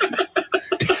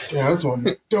 Yeah, that's one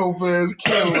dope ass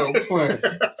cantaloupe plant.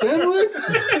 Fenrir?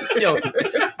 Yo,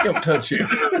 don't touch you.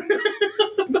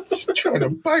 It's trying to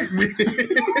bite me.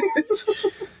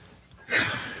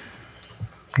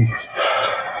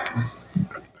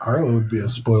 Arlo would be a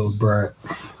spoiled brat.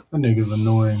 That nigga's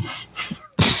annoying.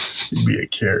 You'd be a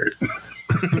carrot.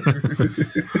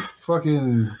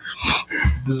 Fucking,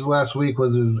 this last week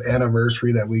was his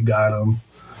anniversary that we got him.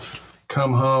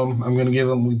 Come home. I'm going to give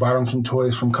him, we bought him some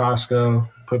toys from Costco,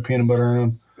 put peanut butter in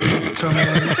them. Come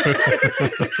in.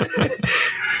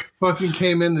 Fucking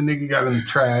came in, the nigga got in the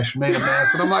trash, made a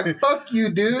mess. And I'm like, fuck you,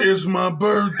 dude. It's my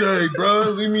birthday,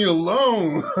 bro. Leave me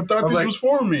alone. I thought this like- was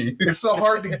for me. It's so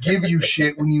hard to give you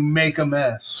shit when you make a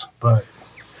mess. But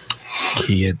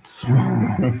Kids.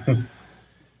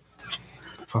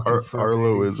 fucking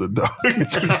Arlo is a dog.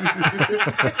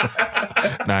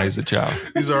 Nah, he's a child.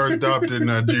 He's our adopted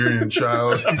Nigerian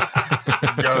child.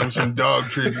 Got him some dog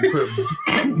treats and put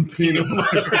peanut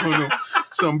butter on him.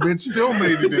 Some bitch still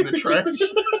made it in the trash.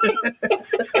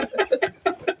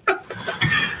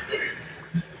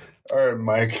 All right,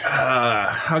 Mike.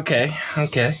 Okay.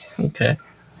 Okay,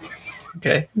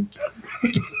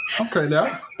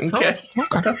 now. Okay.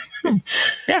 Okay.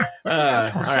 Yeah.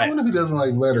 All For right. someone who doesn't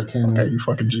like letter candy. Hey, you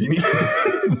fucking genie.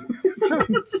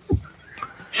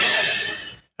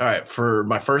 All right. For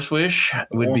my first wish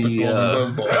would Want the be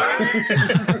golden buzz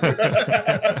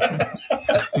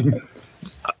ball.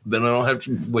 then I don't have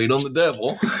to wait on the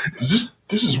devil.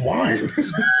 This is wine.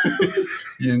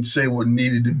 You didn't say what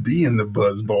needed to be in the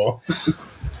buzz ball.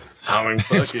 I mean,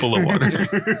 fuck It's it. full of water.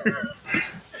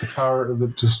 The power of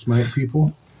it to smite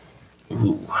people.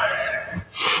 Ooh.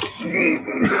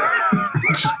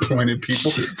 Just point at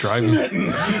people. Shit, driving would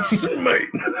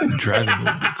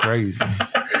be crazy.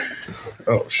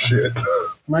 Oh shit.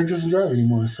 Mike doesn't drive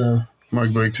anymore, so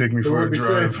Mike Blake, take me for a would be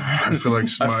drive. safe. I feel like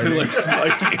smiting.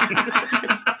 smiting.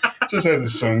 Just has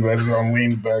his sunglasses on,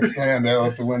 leaned back, hand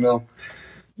out the window.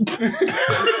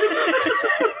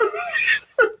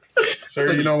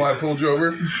 Sir, you know why I pulled you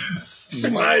over?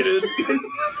 Smited. I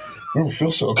don't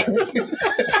feel so good.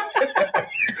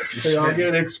 they all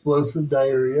get explosive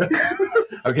diarrhea.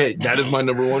 Okay, that is my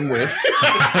number one wish.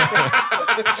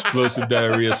 Explosive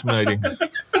diarrhea smiting.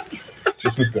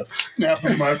 Just with the snap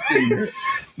of my finger.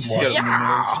 Washing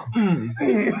your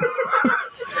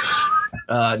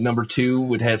nose. Number two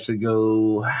would have to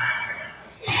go.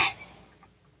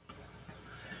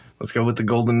 Let's go with the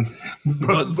golden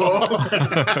buzzball.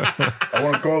 I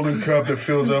want a golden cup that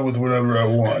fills up with whatever I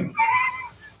want.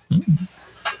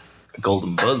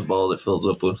 Golden buzzball that fills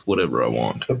up with whatever I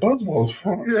want. The buzzball is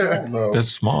fun. Yeah. No.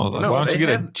 That's small. Why don't you get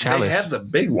a chalice? They have the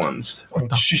big ones. Oh,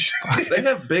 jeez. They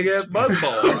have big ass It's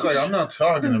buzzballs. like, I'm not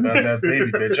talking about that baby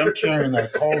bitch. I'm carrying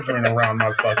that cauldron around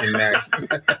my fucking neck.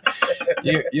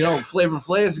 you know, Flavor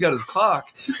Flav's got his clock.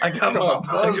 I got my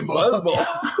fucking buzzball.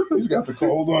 He's got the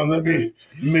hold on. Let me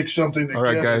mix something together.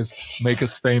 All right, guys, make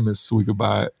us famous so we could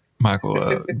buy Michael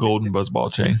a golden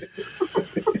buzzball chain.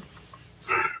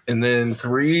 And then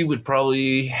three would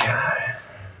probably.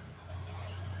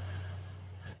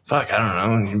 Fuck, I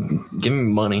don't know. Give me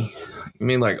money. Give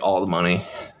me like all the money.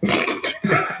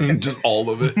 Just all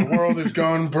of it. The world has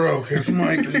gone broke as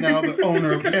Mike is now the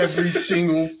owner of every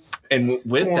single And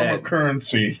with form that, of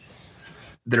currency.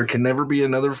 there can never be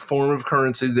another form of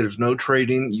currency. There's no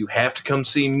trading. You have to come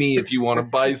see me if you want to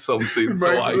buy something.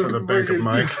 So Mike's to the bank of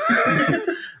Mike.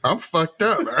 I'm fucked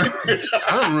up.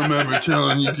 I don't remember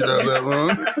telling you could have that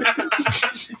long.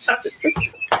 You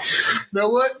know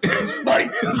what?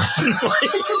 Smite.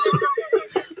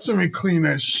 Let me clean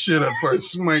that shit up before I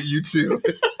smite you too.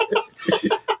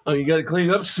 Oh, you got to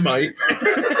clean up, Smite.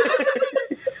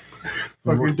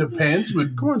 Fucking depends.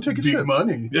 Would Come on, take a big sip.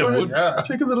 money. Yeah, Go would- ahead.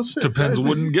 Take a little sip. Depends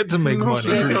wouldn't get to make No, money.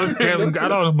 sir. Kevin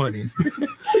got all the money.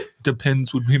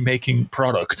 Depends would be making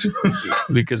product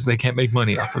because they can't make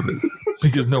money off of it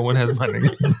because no one has money.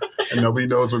 And nobody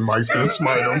knows when Mike's gonna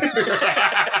smite him.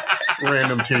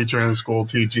 Random teacher in school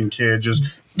teaching kid just.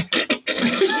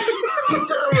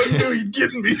 I knew you'd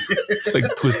get me. It's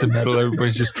like Twisted Metal.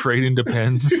 Everybody's just trading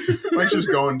depends. Mike's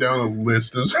just going down a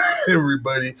list of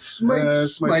everybody. Smite,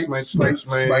 smite,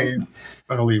 smite.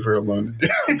 I'll leave her alone.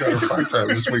 I got her 5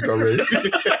 times this week already.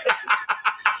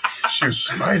 She was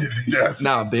smited to death.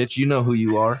 Nah, bitch, you know who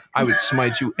you are. I would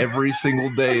smite you every single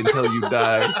day until you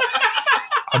die.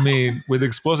 I mean, with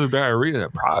explosive diarrhea,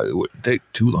 that probably wouldn't take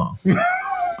too long.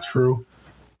 True.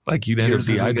 Like you'd end up Yours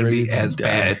isn't going to dehydrated. be as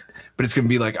bad, but it's going to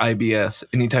be like IBS.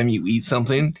 Anytime you eat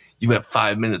something, you have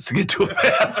 5 minutes to get to a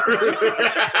bathroom.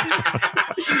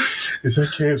 Is that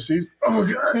KFC's? Oh,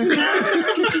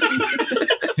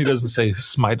 God. He doesn't say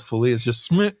smite fully. It's just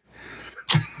smit.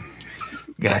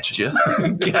 Gotcha.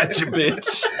 Gotcha,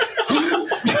 bitch.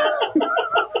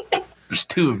 There's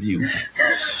 2 of you.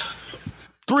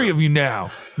 3 of you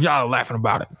now. Y'all are laughing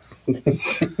about it.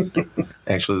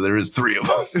 Actually, there is 3 of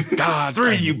them. God,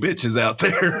 3 of you bitches out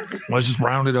there. Let's just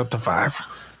round it up to 5.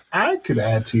 I could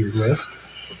add to your list.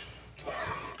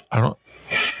 I don't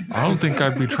think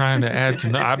I'd be trying to add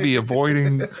to. I'd be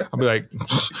avoiding. I'd be like,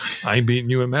 I ain't beating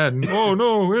you in Madden. Oh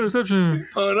no, interception.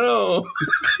 Oh, no.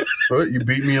 What? You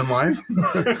beat me in life?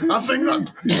 I think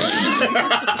not.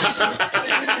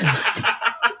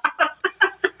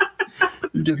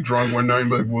 You get drunk one night and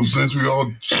be like, well, since we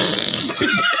all.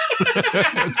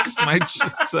 Smite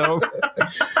yourself.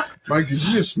 Mike, did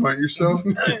you just smite yourself?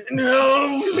 No.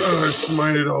 Oh, I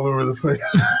smited all over the place.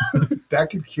 That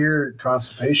could cure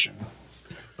constipation.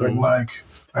 But like,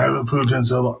 I haven't pooped in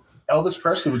so long. Elvis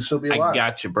Presley would still be I alive.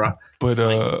 got you, bro. But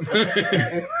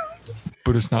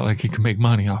but it's not like he can make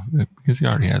money off of it because he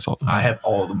already has all the money. I have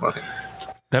all the money.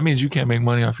 That means you can't make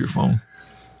money off your phone.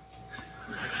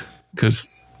 Because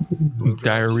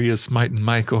diarrhea smiting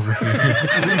Mike over here.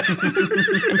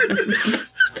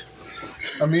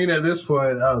 I mean, at this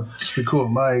point, I'll just be cool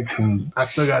with Mike, and I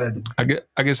still got to.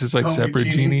 I guess it's like Homie separate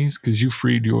genie. genies because you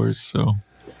freed yours. So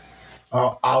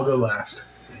I'll go last.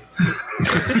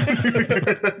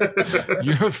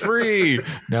 you're free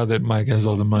now that Mike has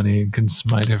all the money and can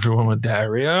smite everyone with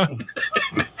diarrhea.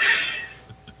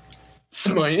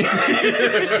 Smite. Not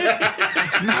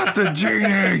the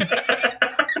genie.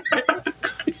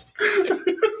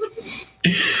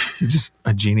 Just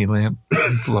a genie lamp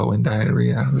flowing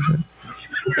diarrhea out of it.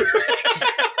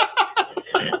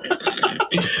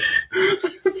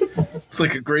 So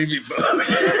like a gravy boat.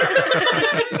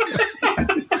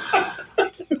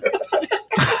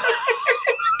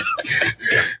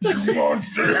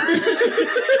 Monster.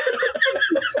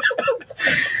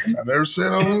 I never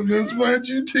said I was gonna spite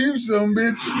you too, some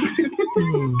bitch.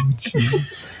 Oh,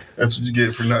 jeez. That's what you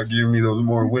get for not giving me those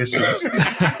more wishes.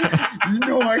 You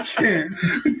know I can't.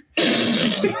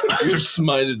 You're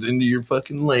smited into your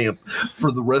fucking lamp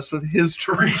for the rest of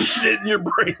history, shitting your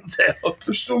brains out.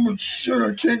 There's so much shit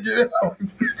I can't get out.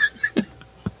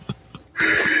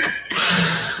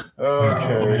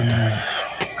 Okay.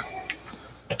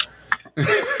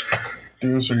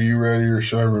 Deuce, are you ready or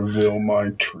should I reveal my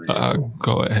trio?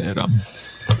 Go ahead.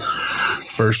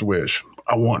 First wish.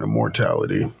 I want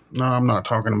immortality. No, I'm not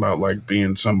talking about like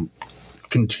being some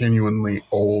continually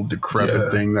old,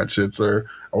 decrepit thing that sits there.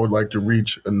 I would like to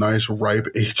reach a nice, ripe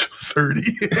age of 30.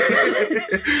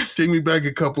 Take me back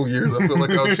a couple years. I feel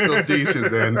like I was still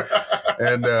decent then.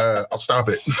 And I'll stop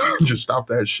it. Just stop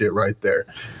that shit right there.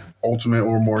 Ultimate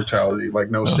immortality. Like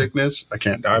no sickness. I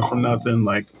can't die from nothing.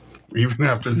 Like even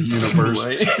after the universe,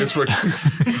 it's like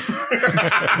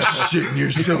shitting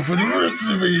yourself for the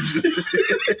rest of ages.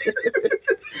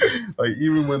 Like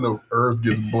even when the earth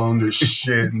gets blown to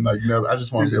shit and like nothing, I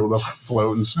just want to be able to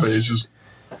float in space. Just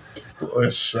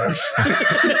this sucks.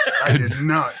 I did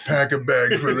not pack a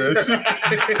bag for this.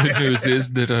 Good news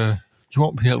is that you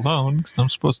won't be alone because I'm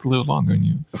supposed to live longer than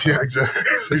you. Yeah, exactly.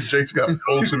 So Jake's got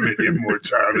ultimate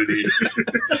immortality.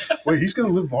 Wait, he's gonna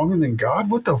live longer than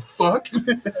God? What the fuck?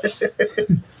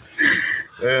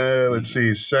 Let's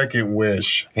see. Second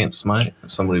wish. Can't smite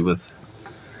somebody with,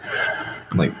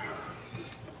 like,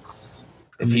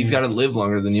 if he's got to live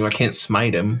longer than you, I can't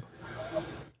smite him.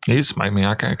 You smite me,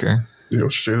 I can't care. He'll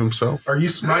shit himself. Are you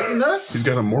smiting us? He's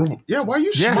got a mortal. Yeah, why are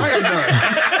you smiting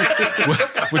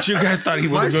us? What you guys thought he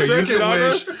My was going to use it second on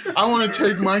wish, us? I want to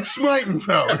take Mike's smiting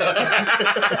powers.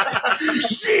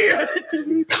 Shit!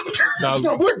 No, It's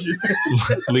not working.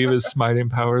 leave his smiting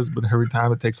powers, but every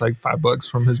time it takes like $5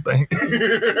 from his bank.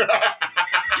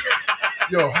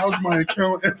 Yo, how's my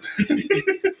account empty?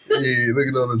 Hey, look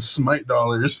at all the smite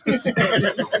dollars.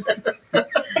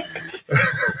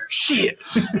 Shit.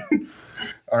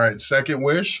 All right, second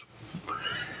wish.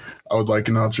 I would like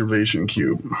an observation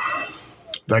cube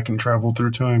that can travel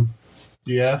through time.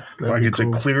 Yeah. Like it's a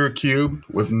clear cube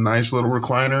with a nice little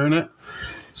recliner in it.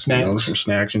 Snacks. You know, some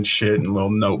snacks and shit and a little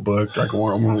notebook. I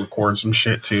want to record some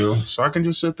shit too. So I can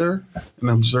just sit there and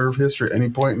observe history at any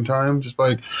point in time. Just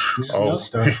like, know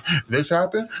stuff. this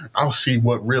happened. I'll see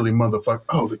what really motherfucker.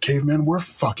 Oh, the cavemen were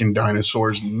fucking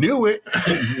dinosaurs. Knew it.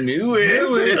 Knew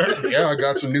it. Yeah, I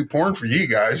got some new porn for you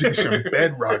guys. Some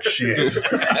bedrock shit.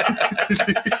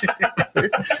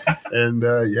 And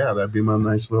yeah, that'd be my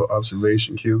nice little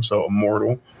observation cube. So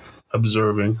immortal.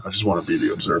 Observing. I just want to be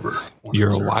the observer. You're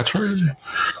a watcher?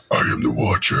 I am the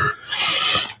watcher.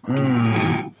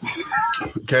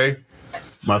 Okay.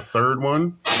 My third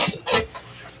one.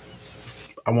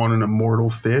 I want an immortal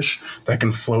fish that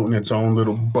can float in its own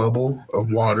little bubble of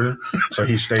water so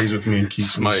he stays with me and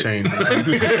keeps me sane. Mike,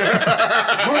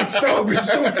 stop.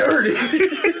 It's so dirty.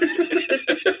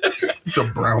 It's a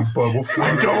brown bubble.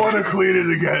 I don't want to clean it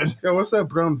again. Yeah, what's that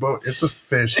brown bubble? It's a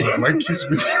fish. Mike keeps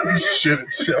me shit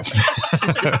itself. So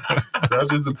that's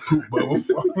just a poop bubble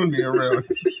following me around.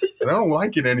 And I don't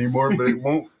like it anymore, but it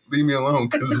won't leave me alone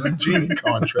because of the genie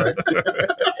contract.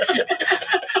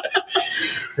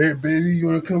 Hey, baby, you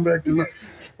want to come back to my...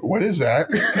 What is that?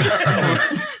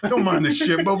 Don't mind the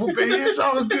shit bubble, baby. It's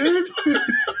all good.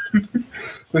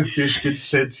 The fish gets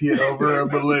sentient over a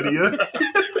millennia.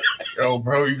 Yo,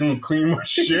 bro, you gonna clean my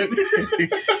shit?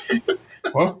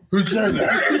 What? Who said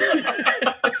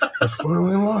that? I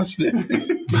finally lost it.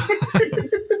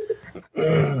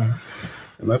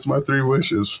 And that's my three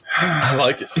wishes. I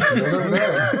like it.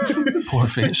 Poor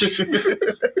fish.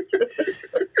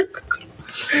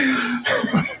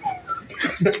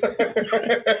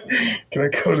 Can I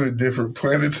go to a different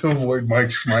planet to avoid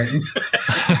Mike smiting?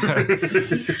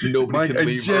 Nobody Mike, can I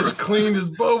leave just Earth. cleaned his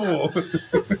bubble.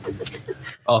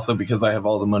 Also, because I have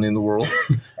all the money in the world,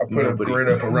 I put a grid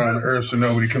up around Earth so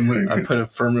nobody can I live. put a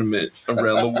firmament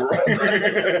around the world.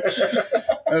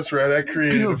 That's right. I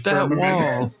created a Build that firmament.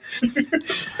 wall.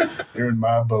 You're in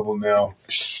my bubble now.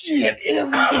 Shit,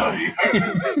 everybody.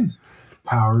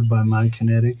 Powered by my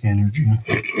kinetic energy.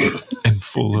 And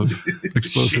full of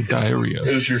explosive diarrhea.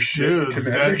 There's your shit,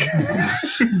 kinetic.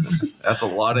 That's a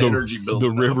lot of energy built.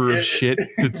 The river of shit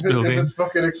that's building. It's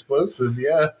fucking explosive,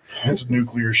 yeah. That's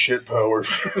nuclear shit power.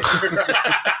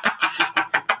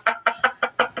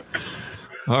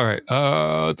 All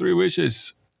right. 3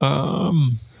 wishes.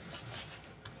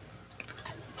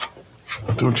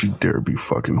 Don't you dare be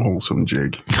fucking wholesome,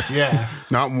 Jake. Yeah.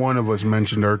 Not one of us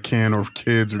mentioned our kin or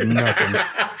kids or nothing.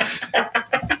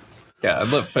 Yeah, I'd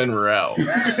let Fenrir out.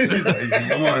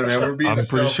 Come on, man. We're being I'm pretty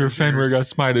sure selfish here. Fenrir got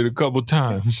smited a couple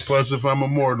times. Plus, if I'm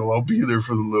immortal, I'll be there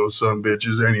for the little son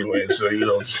bitches anyway. So, you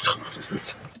know.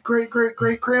 Great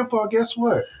grandpa, guess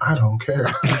what? I don't care.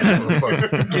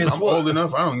 I'm old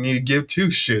enough. I don't need to give two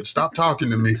shits. Stop talking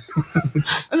to me.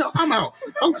 No, I'm out.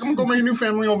 I'm going to make a new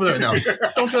family over there now.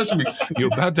 Don't touch me.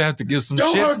 You're about to have to give some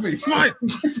Don't shit. hug me. Smite.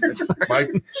 Mike,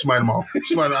 smite them all.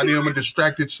 Smite. I need them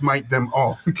distracted. Smite them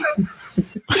all.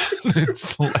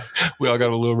 It's like, we all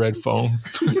got a little red phone.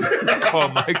 It's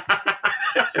called Mike.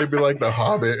 It'd be like The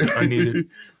Hobbit. I need it.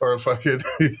 Or fucking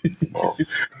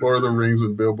Lord of the Rings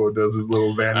when Bilbo does his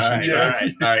little vanishing check.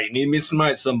 All right. Need me to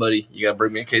smite somebody? You gotta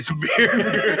bring me a case of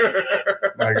beer.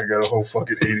 Like I got a whole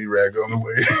fucking 80 rag on the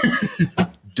way.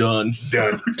 Done.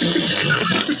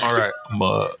 All right.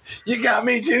 You got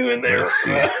me too in there. Let's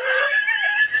see. I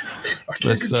can't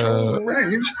Let's, control the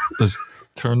range. Let's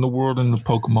turn the world into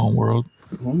Pokemon world.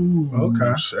 Ooh,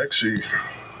 Okay. sexy.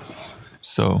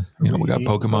 So, you know, we got Eat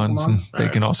Pokemons Pokemon? and they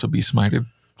can also be smited.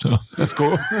 So that's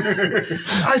cool.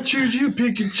 I choose you,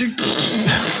 Pikachu.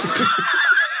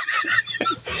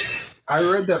 I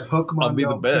read that Pokemon I'll be the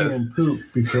don't best. pee and poop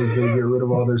because they get rid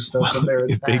of all their stuff in their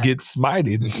If they attack. get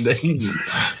smited,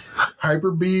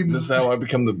 Hyper beams. This is how I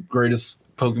become the greatest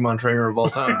Pokemon trainer of all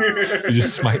time. you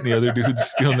just smite the other dudes,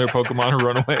 stealing their Pokemon and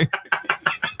run away.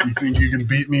 You think you can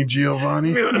beat me,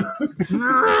 Giovanni?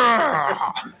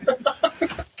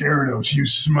 Gyarados, you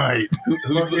smite.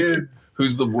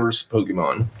 Who's the worst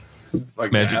Pokemon?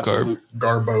 Like the Magikarp. absolute-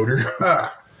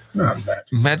 Garbodor. Not bad.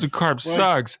 Magikarp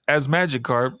sucks as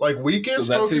Magikarp. Like So weakest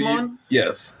that's who Pokemon? you.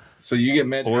 Yes. So you get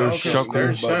Magikarp. Or Okay, Shuckle.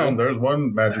 there's some. There's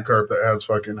one Magikarp that has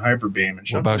fucking Hyper Beam and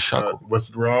What about Shuckle's got Shuckle?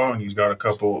 Withdraw, and he's got a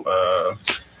couple.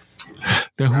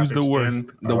 Then who's the Rapid worst?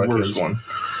 Spin. I The like worst his. one.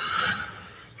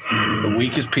 The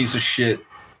weakest piece of shit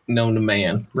known to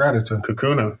man. Rattata.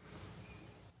 Kakuna.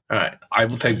 All right, I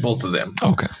will take both of them.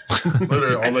 Okay.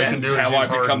 Literally, all And they can that's do is how I use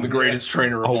become Harden. the greatest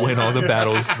trainer of I'll all win time. all the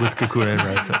battles with Kakuna and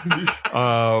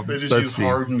Rattata. They just Let's use see.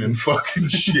 Harden and fucking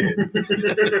shit.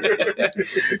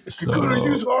 So, Kakuna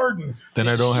use Harden. then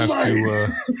I don't have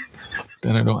to.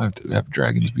 Then I don't have to have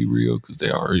dragons be real because they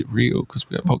are real because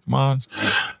we have Pokemons.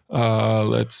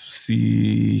 Let's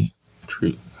see.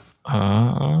 True.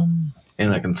 Um,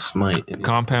 And I can smite. any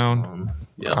Compound. Pokemon.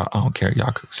 Yeah. I don't care.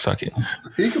 Y'all could suck it.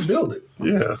 He can build it.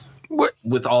 Yeah. What?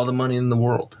 With all the money in the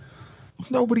world.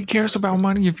 Nobody cares about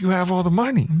money if you have all the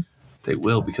money. They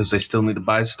will because they still need to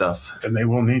buy stuff And they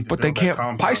will need to But build they can't that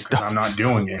compound buy 'cause stuff. I'm not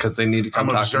doing it. because they need to come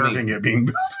I'm talk to observing me. it being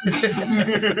built.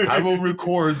 I will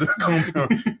record the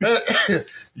compound.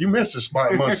 You missed a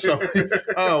spot, my son.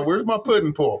 Oh, where's my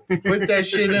pudding pool? Put that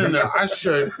shit in there. I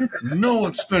said no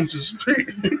expenses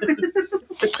paid.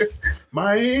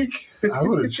 Mike, I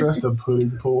would have trusted a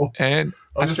pudding pool. And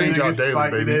I'm just saying y'all daily,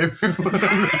 Spike baby. Dave.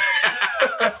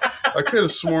 I could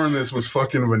have sworn this was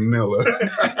fucking vanilla.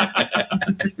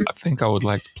 I think I would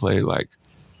like to play like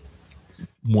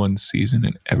one season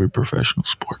in every professional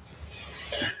sport.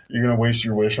 You're gonna waste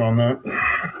your wish on that?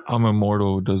 I'm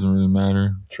immortal. It doesn't really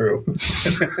matter. True.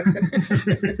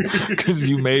 Because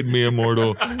you made me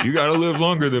immortal. You got to live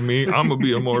longer than me. I'm going to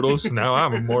be immortal. So now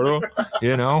I'm immortal,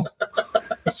 you know?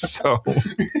 So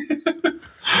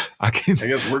I can. I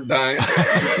guess we're dying.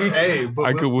 Hey, but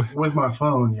I with, could- with my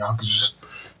phone, y'all can just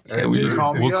Yeah, we just,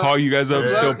 Call me we'll up. call you guys up.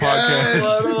 What's Still up, guys?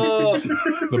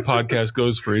 podcast. The podcast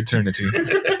goes for eternity.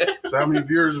 So how many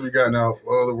viewers we got now?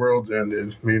 Well, the world's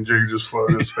ended. Me and Jake just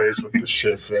floating in space with the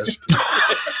shit fish.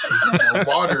 There's no more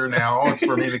water now. It's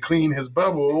for me to clean his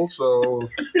bubble. So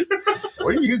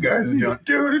what are you guys doing?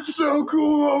 Dude, it's so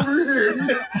cool over here.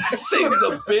 Satan's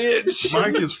a bitch.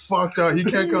 Mike is fucked up. He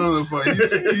can't come on the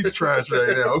phone. He's trash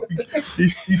right now.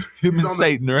 He's Him and on the-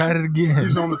 Satan are at it again.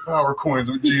 He's on the power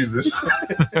coins with Jesus.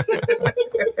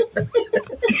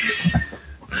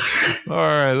 All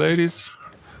right, ladies.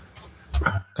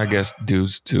 I guess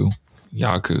dudes too.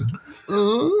 Y'all could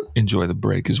enjoy the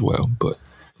break as well, but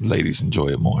ladies enjoy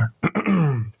it more.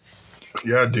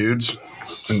 Yeah, dudes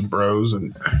and bros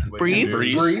and Breathe.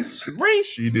 lady dudes. breeze.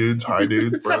 She dudes, hi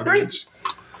dudes, bro dudes.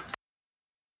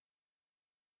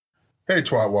 Hey,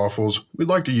 Twat Waffles. We'd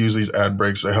like to use these ad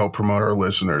breaks to help promote our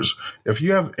listeners. If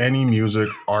you have any music,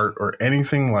 art, or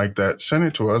anything like that, send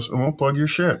it to us and we'll plug your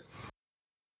shit.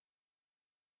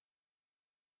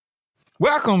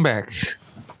 Welcome back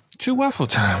to Waffle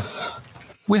Time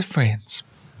with friends.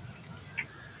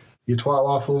 You twat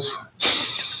waffles.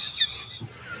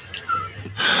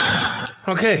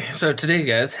 Okay, so today,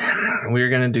 guys, we're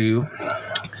gonna do.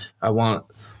 I want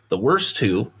the worst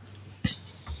two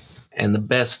And the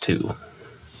best two.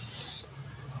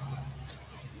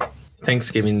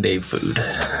 Thanksgiving Day food.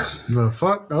 The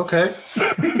fuck? Okay.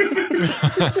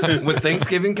 With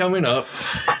Thanksgiving coming up,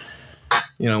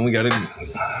 we got to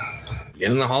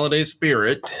get in the holiday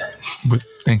spirit. With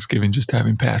Thanksgiving just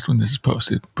having passed when this is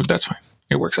posted, but that's fine.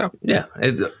 It works out. Yeah.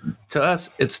 To us,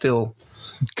 it's still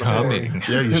Coming.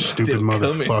 Yeah, you It's stupid still coming.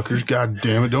 motherfuckers. God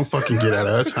damn it. Don't fucking get at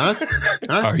us, huh?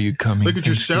 Are you coming? Look at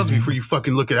yourselves before you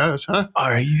fucking look at us, huh?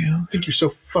 Are you? Think you're so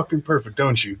fucking perfect,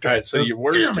 don't you? All right, so your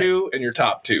worst two and your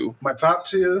top two. My top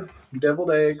two,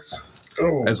 deviled eggs.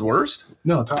 Oh, As worst?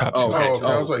 No, top Top two. two. Okay. okay.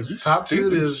 I was like, you Top two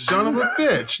stupid is- son of a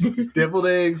bitch. Deviled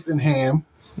eggs and ham.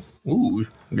 Ooh,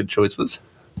 good choices.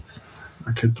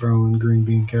 I could throw in green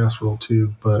bean casserole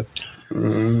too, but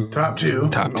top two.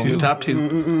 Top Only two. top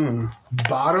two.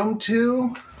 Bottom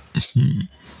two.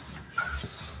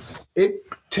 It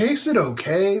tasted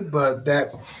okay, but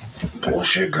that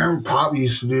bullshit Grandma Pop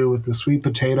used to do with the sweet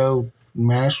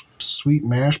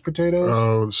mashed potatoes.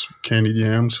 Oh, it's candied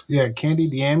yams. Yeah,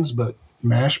 candied yams, but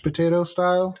mashed potato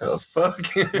style. The fuck?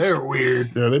 They're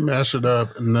weird Yeah, they mash it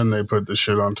up and then they put the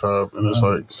shit on top, and it's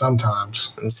like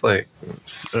sometimes. It's like,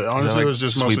 honestly, like it was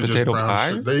just sweet mostly potato just brown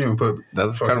pie? shit. They didn't even put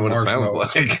that's fucking kind of what it sounds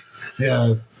marshmallows. like.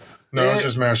 Yeah, No, it's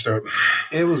just mashed up.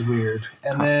 it was weird.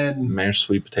 And then Mashed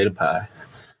sweet potato pie.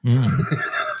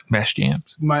 Mashed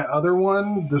yams. my other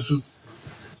one, this is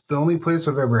the only place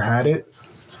I've ever had it,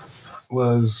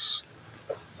 was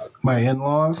my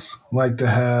in-laws like to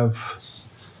have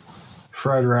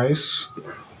fried rice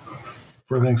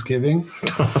for Thanksgiving.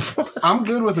 I'm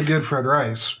good with a good fried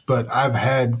rice, but I've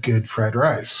had good fried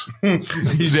rice.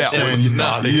 That was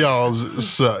not Y'all's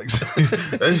sucks.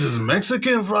 This is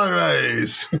Mexican fried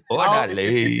rice.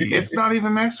 Orale. It's not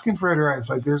even Mexican fried rice.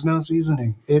 Like, there's no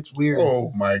seasoning. It's weird.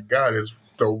 Oh my god, it's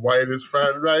the whitest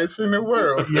fried rice in the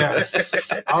world.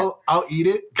 Yes, I'll eat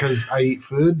it because I eat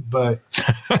food, but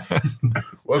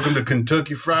Welcome to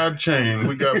Kentucky Fried Chain.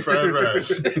 We got fried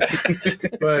rice.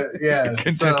 yeah,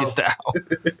 Kentucky so style.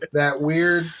 that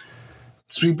weird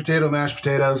sweet potato, mashed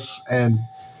potatoes, and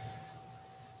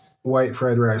white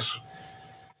fried rice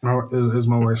is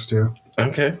my worst too.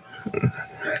 Okay.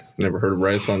 Never heard of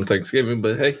rice on Thanksgiving,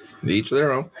 but hey, each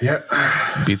their own. Yeah,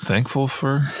 Be thankful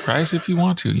for rice if you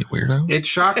want to, you weirdo. it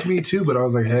shocked me too, but I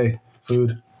was like, hey,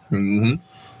 food. Mm-hmm.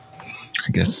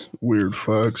 I guess. Weird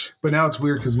fucks. But now it's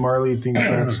weird because Marley thinks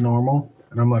that's normal,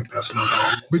 and I'm like, that's not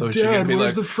normal. But So she gonna be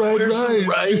like, the fried "Where's the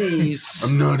rice?"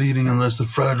 I'm not eating unless the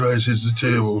fried rice hits the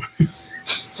table.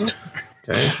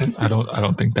 Okay. I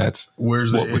don't think that's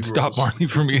Where's the what would egg stop rolls? Marley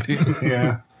from eating.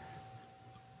 Yeah,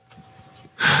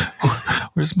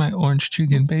 Where's my orange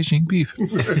chicken Beijing beef?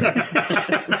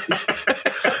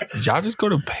 Did y'all just go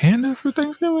to Panda for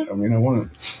Thanksgiving? I mean, I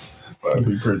want to. That'd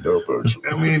be pretty dope, actually.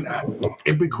 I mean,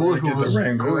 it'd be cool if Get it the was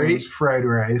rangoons. great fried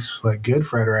rice, like good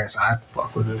fried rice. I'd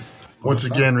fuck with it. Once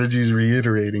again, Reggie's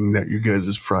reiterating that you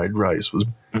guys' fried rice was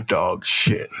dog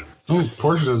shit.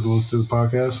 Portia doesn't listen to the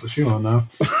podcast, so she won't know.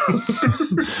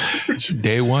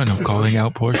 Day one of calling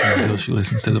out Portia until she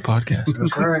listens to the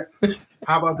podcast. All right.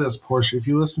 How about this, Portia? If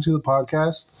you listen to the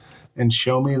podcast and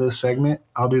show me this segment,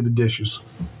 I'll do the dishes.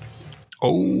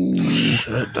 Oh,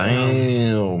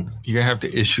 Damn. you're gonna have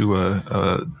to issue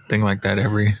a thing like that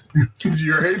every.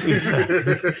 You're right.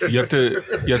 You have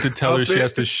to tell her she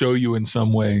has to show you in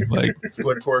some way. Like,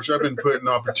 Look, Porsche, I've been putting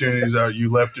opportunities out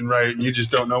you left and right, and you just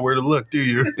don't know where to look, do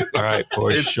you? all right,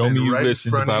 Portia, It's show me been you right in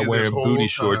listened front of by you wearing this whole booty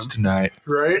shorts time. tonight,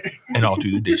 Right? and I'll do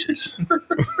the dishes.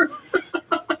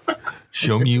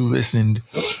 Show me you listened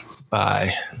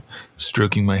by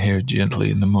stroking my hair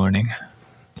gently in the morning,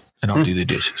 and I'll do the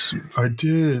dishes. I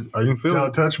did. I didn't feel Don't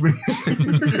it. touch me.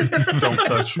 Don't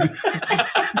touch me.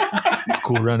 It's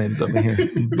cool run-ins up in here.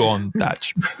 Don't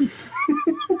touch me.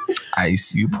 I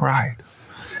see pride.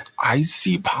 I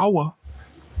see power.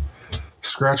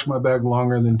 Scratch my back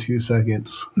longer than 2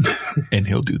 seconds, And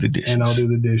he'll do the dishes. and I'll do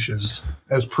the dishes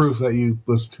as proof that you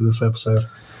listened to this episode.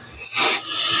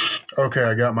 Okay,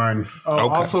 I got mine. Oh,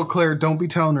 Okay. also, Claire, don't be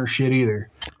telling her shit either.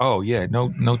 Oh yeah, no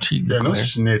cheating. Yeah, no Claire.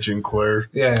 snitching, Claire.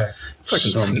 Yeah.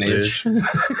 Fucking Some snitch.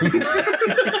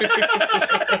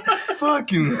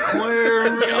 Fucking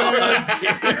Claire, man.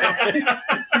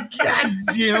 God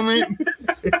damn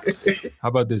it. How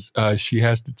about this? She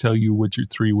has to tell you what your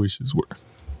 3 wishes were.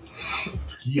 I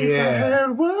Yeah.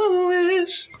 had one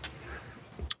wish.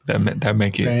 That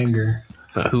make it. Banger.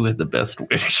 But who had the best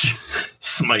wish?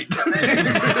 Smite.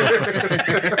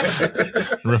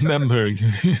 Remember,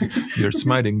 your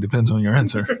smiting depends on your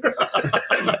answer.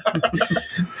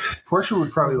 Portia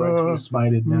would probably like to be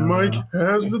smited now. Mike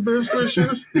has the best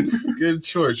wishes. Good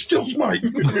choice. Still smite.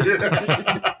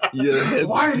 Yeah,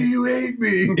 Why do you hate me?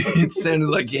 it sounded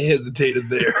like you hesitated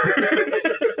there.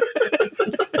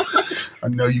 I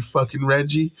know you fucking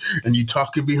Reggie, and you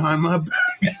talking behind my back.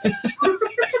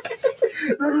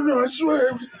 No, I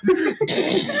swear.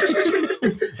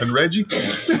 And Reggie,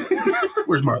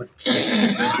 where's Marty?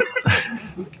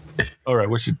 All right,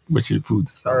 what's your food?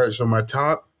 All right, so my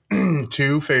top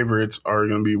 2 favorites are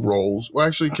going to be rolls. Well,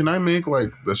 actually, can I make like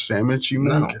the sandwich you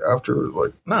make after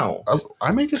like? No.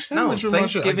 I make a sandwich with my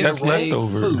shit. Thanksgiving That's Day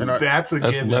leftover. food. And I- That's a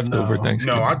That's given. leftover though.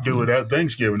 Thanksgiving. No, I do it at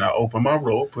Thanksgiving. I open my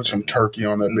roll, put some turkey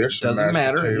on that bitch, some Doesn't mashed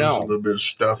matter, potatoes, no. a little bit of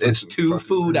stuff. It's and some 2 fucking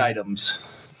food gravy. items.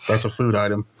 That's a food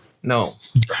item. No.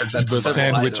 The several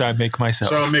sandwich items. I make myself.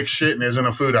 So mixed shitting isn't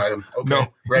a food item. Okay, No,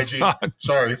 Reggie. it's not.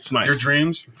 Sorry, Smite. your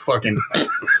dreams, fucking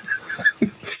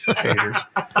haters.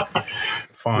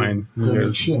 Fine, Then you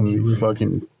it's shit.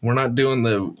 fucking We're not doing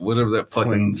the whatever that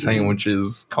fucking Plain. sandwich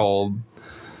is called.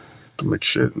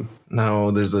 mixed shitting. No,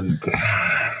 there's a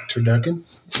Turducken?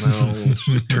 no.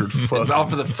 Turd fuck. It's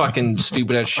off of the fucking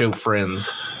stupid ass show Friends.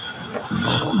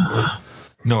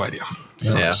 No idea.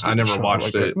 Yeah, I never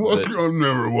watched it. Well, but- I've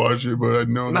never watched it, but I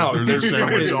know No, that there's a there's-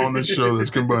 sandwich on this show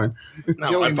that's combined. No,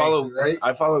 Joey I makes follow. it, right?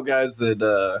 I follow guys that.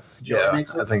 Joey Yeah,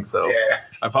 makes it? I think so. Yeah.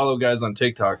 I follow guys on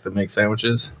TikTok that make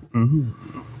sandwiches,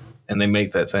 and they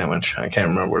make that sandwich. I can't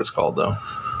remember what it's called though.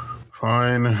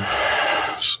 Fine.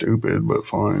 Stupid, but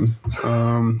fine.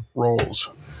 Rolls.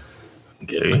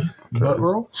 Okay. Butt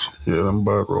rolls? Yeah, them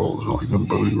butt rolls, like them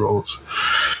booty rolls.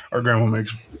 Our grandma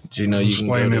makes. Do you know you can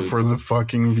Explain go it to, for the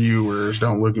fucking viewers.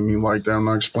 Don't look at me like that. I'm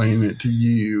not explaining it to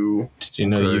you. Did you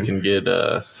know you Okay. can get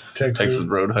Texas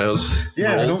Roadhouse?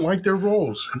 Yeah, I rolls? don't like their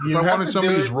rolls. You If I have wanted to some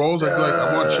of do these it, rolls, I'd be like,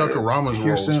 I want Chuckarama's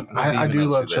rolls. Kirsten, I even do know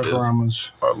love what that is.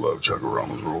 Chuckarama's. I love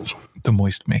Chuckarama's rolls. The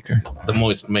moist maker. The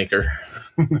Moist Maker.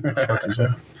 Fuck is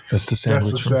that? That's the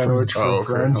sandwich. That's the from sandwich. Friends. Oh,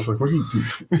 okay. I Friends. was like, what are you doing?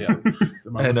 Yeah.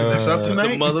 Am I And, looking this up the tonight?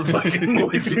 The motherfucking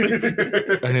Moist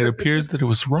Maker. And it appears that it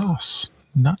was Ross,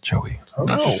 not Joey. Oh,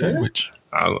 Not the no. sandwich.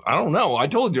 I don't know. I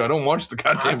told you I don't watch the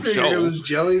I goddamn figured show. it was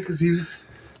Joey because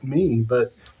he's me,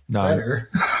 but No, better.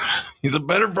 He's a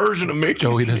better version of me.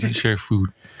 Joey doesn't share food.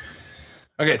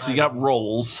 Okay, so you got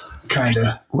rolls.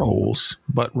 Kinda.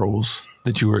 Butt rolls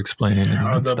that you were explaining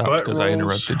and you The stopped butt because I rolls,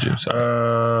 interrupted you.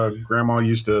 So. Grandma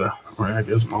used to, or I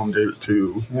guess mom did it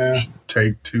too. Yeah. She'd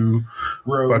take 2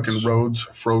 Roads. fucking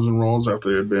frozen rolls after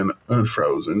they had been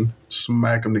unfrozen,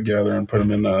 smack them together and put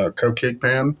them in a cupcake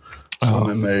pan. So Oh.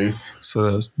 then they So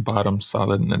those bottom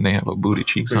solid and then they have a booty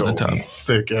cheeks on the top.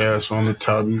 thick ass on the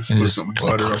top. You just And put just- some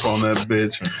butter up on that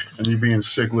bitch. And you being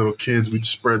sick little kids, we'd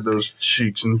spread those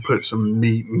cheeks and put some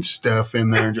meat and stuff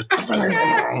in there and just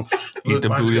Eat the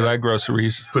booty like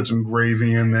groceries. put some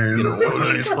gravy in there. Get a And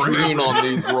rolling train on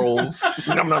these rolls.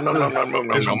 Nom, nom, nom, nom, nom, nom,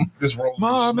 nom, nom. this roll.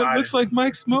 Mom, it looks like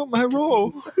Mike smoked my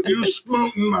roll. you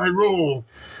smoking my roll.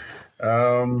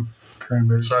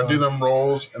 Cranberry So I do sauce. them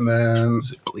rolls and then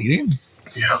Is it bleeding?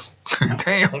 yeah.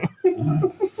 Damn.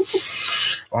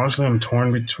 Honestly, I'm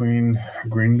torn between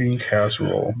green bean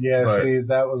casserole. Yeah, but see,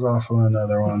 that was also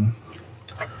another one.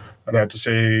 I'd have to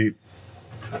say,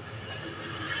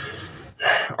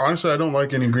 honestly, I don't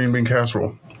like any green bean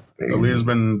casserole. Aaliyah's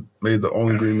been made the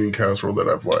only green bean casserole that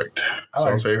I've liked. So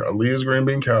I'll say Aaliyah's green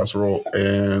bean casserole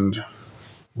and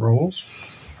Rolls?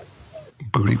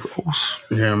 Booty rolls.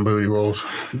 ham booty rolls.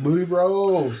 Booty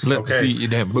rolls. Let Okay. me see your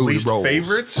damn booty Least rolls.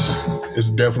 favorites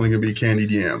is definitely going to be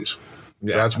candied yams.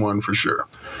 Yeah. That's one for sure.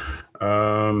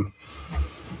 I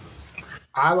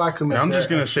like them. And I'm just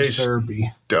gonna say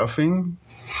syrupy. Stuffing,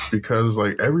 because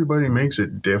like everybody makes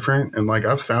it different, and like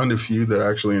I've found a few that I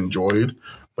actually enjoyed,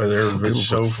 but they're Some people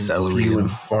so put celery few in and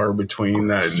them. far between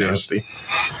that It's just nasty.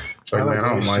 it's like, I like man, I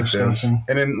don't oyster like this. stuffing.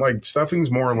 And then like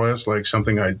stuffing's more or less like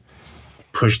something I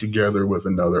push together with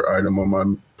another item on my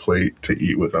plate to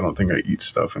eat with. I don't think I eat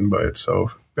stuffing by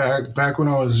itself. Back when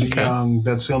I was young,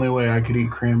 that's the only way I could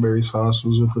eat cranberry sauce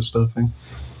was with the stuffing.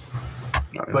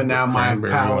 But now my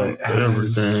Cranberry palate on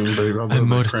everything, baby. I I'm love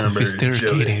more the cranberry jelly.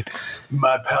 sophisticated.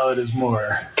 My palate is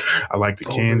more. I like the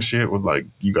canned shit with like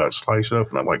you got to slice it up,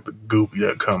 and I like the goopy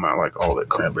that come out, like all that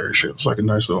cranberry shit. It's like a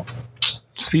nice little.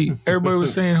 See, everybody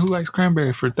was saying who likes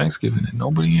cranberry for Thanksgiving, and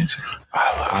nobody answered.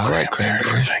 I like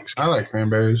cranberry. I like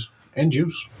cranberries and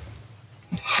juice.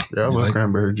 Yeah, I love like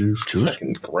cranberry juice.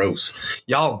 Fucking gross.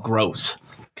 Y'all gross.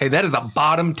 Okay, that is a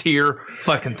bottom tier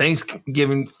fucking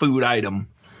Thanksgiving food item.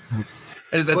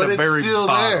 It is at But the it's very still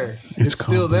bottom. there. It's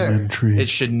still there. complimentary. It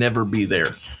should never be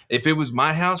there. If it was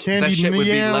my house, that Candied shit would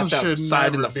be yams left should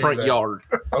outside in the never be front there. yard.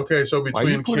 Okay, so Why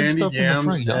you between putting candied stuff in the yams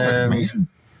front yard, and Mason?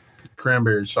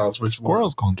 cranberry sauce, which one?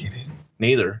 Squirrel's gonna get it.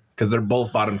 Neither, because they're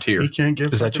both bottom tier. You can't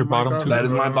get. Is that your bottom two? That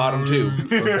is my bottom two.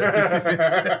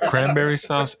 Cranberry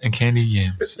sauce and candied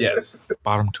yams. Yes,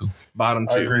 Bottom two. bottom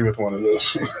I two. agree with one of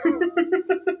those.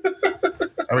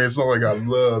 I mean, it's not like I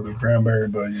love the cranberry,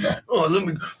 but Oh, let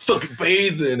me fucking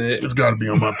bathe in it. it's got to be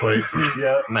on my plate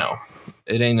Yeah, No,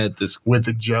 it ain't at this. with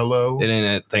the Jello, It ain't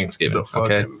at Thanksgiving. the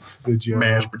fucking Okay. the Jello.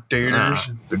 mashed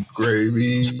potatoes, the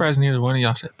gravy, I'm surprised neither one of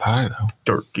y'all said pie though.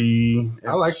 turkey.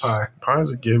 I like pie.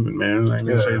 Pie's a given, man. I ain't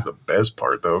gonna say it's the best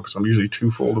part though, because I'm usually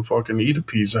too full to fucking eat a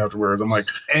piece afterwards. I'm like,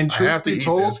 And I truth have to be eat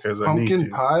told, this 'cause I need pumpkin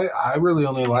to. pie, I really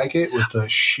only like it with a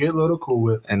shitload of Cool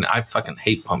Whip. And I fucking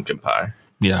hate pumpkin pie.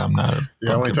 Yeah, I'm not a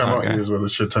the only pumpkin time pie I'll guy. eat is with a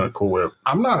shit ton of Cool Whip.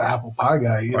 I'm not an apple pie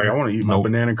guy either. Like, I want to eat my Nope.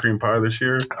 banana cream pie this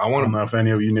year. I I want don't to. know if any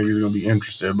of you niggas are gonna be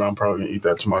interested, but I'm probably gonna eat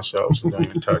that to myself, so don't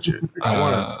even touch it. I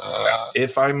want to.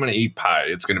 If I'm gonna eat pie,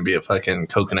 it's gonna be a fucking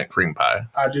coconut cream pie.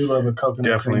 I do love a coconut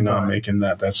Definitely cream not pie. making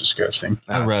that. That's disgusting.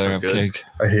 I'd That's rather so have good. cake.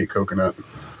 I hate coconut.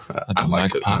 I don't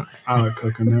like pie. I like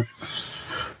coconut.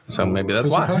 So maybe that's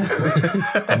why.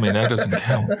 I mean, that doesn't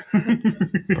count.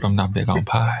 But I'm not big on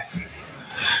pie.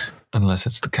 Unless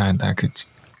it's the kind that could...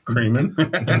 Creaming.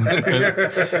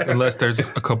 Unless there's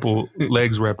a couple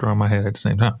legs wrapped around my head at the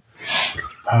same time.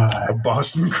 A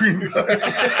Boston cream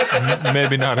pie.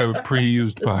 Maybe not a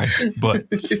pre-used pie, but...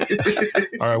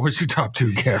 All right, what's your top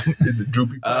two, Kevin? Is it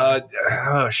droopy pie?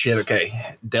 Oh shit.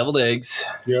 Okay, deviled eggs.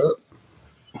 Yep.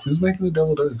 Who's making the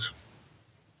deviled eggs?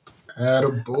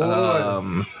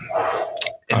 Attaboy.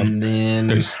 And then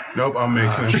There's Nope, I'm making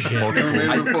it. I, Never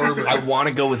made it before, but I want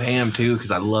to go with ham too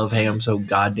because I love ham so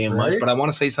goddamn much. Right? But I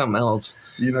want to say something else.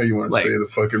 you know you want to Like- say the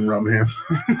fucking rum ham.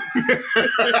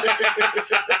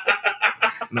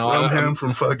 No, Rum I'm ham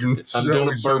from fucking I'm doing a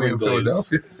Always Sunny in bourbon glaze.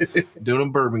 Philadelphia. doing a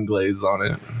bourbon glaze on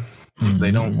it.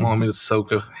 They don't want me to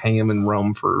soak a ham in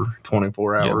rum for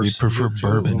 24 yeah, we hours. prefer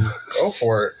bourbon. Go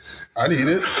for it. I need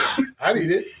it. I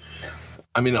need it.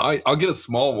 I mean, I'll get a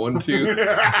small one too.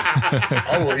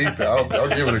 I will eat that. I'll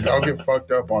give it. I'll get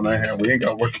fucked up on that ham. We ain't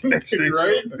got to work the next day,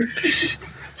 Right? so-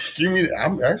 Give me.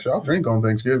 I'll drink on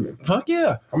Thanksgiving. Fuck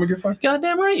yeah. I'm gonna get fucked.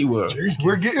 Goddamn right you will.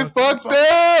 We're getting fucked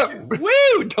up.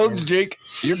 Woo! Told you, Jake.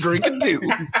 You're drinking too.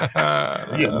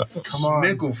 Come on.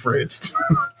 nickel fritzed.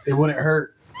 It wouldn't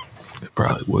hurt. It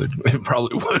probably would. It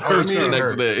probably would I hurt mean, the it next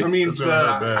hurt. day. I mean, It's really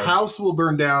that the bad. house will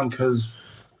burn down because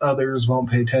others won't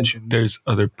pay attention. There's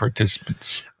other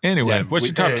participants. Anyway, Yeah, what's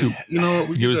your top two? You know what?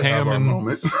 We Give us could have ham our and-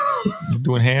 moment. You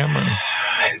doing ham or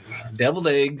Deviled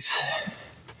eggs.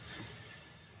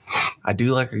 I do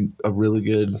like a really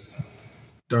good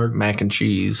Dark. mac and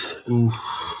cheese.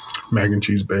 Mac and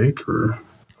cheese bake, or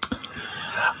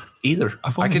Either.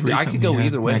 I've I only could recently go had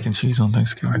either way. mac and cheese on I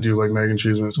Thanksgiving. do like mac and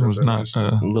cheese when it's It was got that not nice a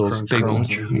A little crunch, staple.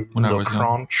 crunch. when I little was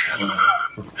young. crunch.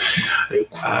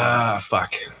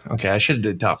 Fuck. Okay, I should have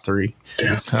did top three.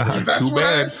 That's Too what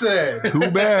I bad. said.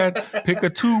 Too bad. Pick a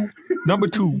two. Number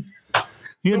two.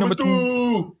 Here, number two.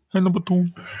 Ooh. And number two.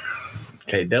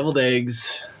 Okay, deviled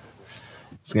eggs.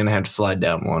 It's gonna have to slide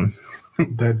down one.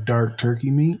 That dark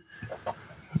turkey meat.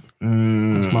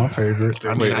 Mm, It's my favorite. I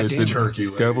Wait, mean, is I the turkey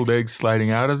leg. deviled eggs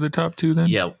sliding out of the top two then?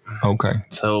 yep. Okay.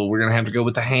 So we're gonna have to go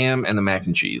with the ham and the mac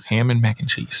and cheese. Ham and mac and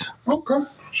cheese. Okay.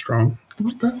 strong.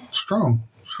 Okay. Strong.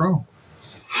 Strong.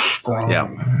 Yeah.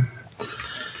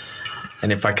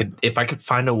 And if I could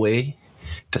find a way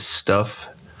to stuff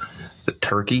the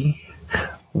turkey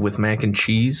with mac and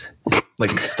cheese,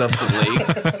 like stuff the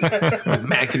leg with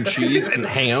mac and cheese and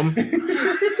ham,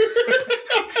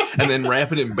 and then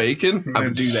wrap it in bacon, I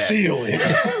would do that. Seal it.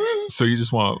 So you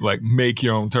just want to like make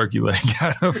your own turkey leg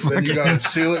out of Then you fucking gotta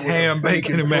seal it with ham, a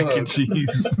bacon, and mac plug. and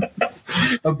cheese.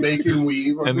 A bacon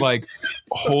weave. And like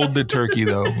hold the turkey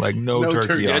though. Like no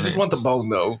turkey on I just it. want the bone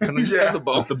though. Can I just Yeah. have the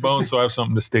bone? Just the bone so I have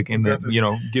something to stick in Got that, this you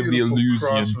know, give the Beautiful illusion.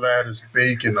 cross-lattice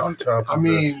bacon on top. I of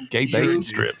mean, Gay you- bacon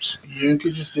strips. You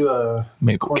could just do a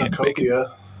Maple candy bacon.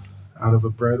 cornucopia out of a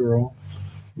bread roll.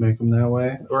 Make them that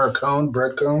way. Or a cone,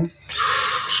 bread cone.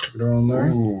 Stick it on the. there.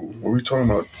 Ooh, what are we talking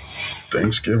about?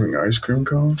 Thanksgiving ice cream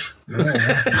cones?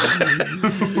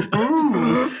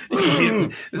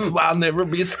 This is why I'll never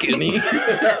be skinny. Gave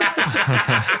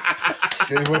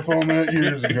up on that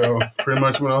years ago. Pretty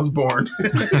much when I was born.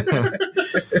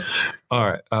 All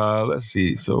right. Let's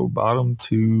see. So bottom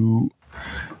two.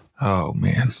 Oh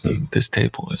man, this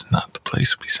table is not the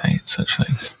place to be saying such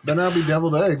things. Then I'll be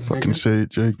deviled eggs. Fucking nigga. say it,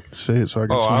 Jake. Say it so I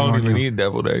can Oh, swing I don't on even you. need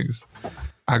deviled eggs.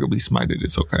 I could be smited.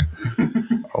 It's okay.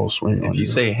 I'll swing on If you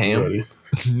say ham, Ready?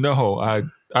 No,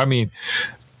 I mean,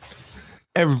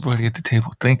 everybody at the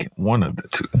table thinking one of the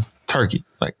two. Turkey.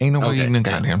 Like, ain't nobody Okay, eating a yeah,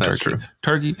 goddamn that's turkey. true.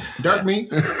 Turkey. Dark meat.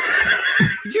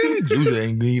 You usually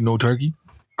ain't gonna eat no turkey.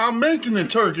 I'm making the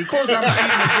turkey. Of course, I'm eating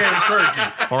the damn turkey.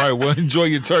 All right, well, enjoy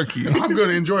your turkey. I'm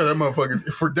gonna enjoy that motherfucker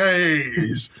for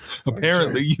days.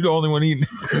 Apparently, you're the only one eating.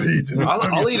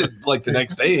 I'll eat it like the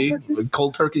next day.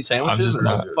 Cold turkey sandwiches just are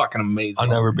not- fucking amazing. I've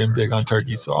never been big on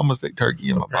turkey, so I'm gonna say turkey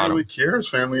in my Apparently, bottom. Kiera's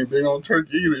family ain't big on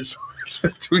turkey either, so it's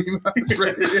between us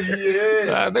right there.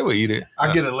 Yeah. They would eat it.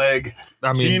 I get a leg.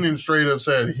 I mean, Keenan straight up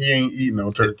said he ain't eating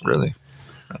no turkey. really,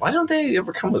 Why don't they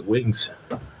ever come with wings?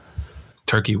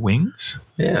 turkey wings?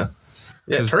 Yeah.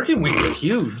 Yeah, turkey wings are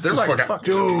huge. They're Just like fucking-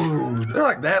 dude. They're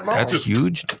like that long. That's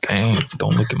huge. Dang!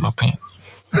 Don't look at my pants.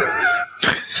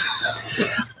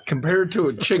 compared to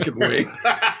a chicken wing.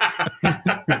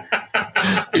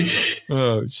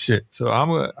 Oh shit! So I'm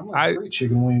a I'm like great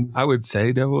chicken wings. I would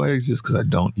say devil eggs just because I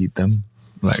don't eat them.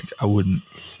 Like I wouldn't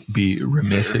be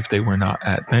remiss if they were not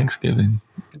at Thanksgiving.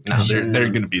 No, they're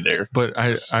going to be there. But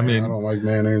I I mean, don't like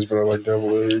mayonnaise, but I like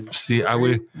deviled eggs. see, I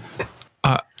would.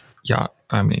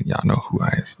 Y'all know who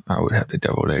I would have the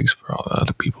deviled eggs for all the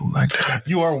other people who like that.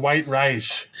 You are white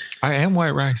rice. I am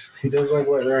white rice, He does like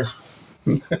white rice.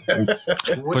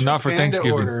 but not for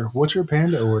Thanksgiving. Order? What's your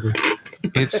panda order?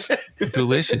 It's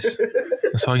delicious.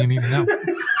 That's all you need to know.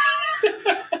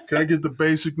 Can I get the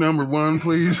basic number 1,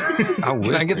 please? I wish.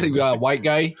 Can I get the white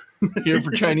guy here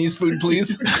for Chinese food,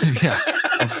 please? Yeah,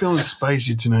 I'm feeling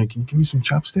spicy tonight. Can you give me some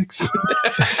chopsticks?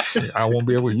 I won't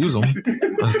be able to use them.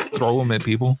 Just throw them at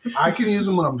people. I can use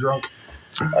them when I'm drunk.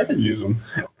 I can use them.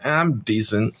 I'm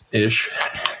decent-ish.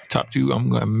 Top 2, I'm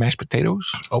going mashed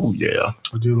potatoes. Oh, yeah.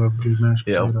 I do love good mashed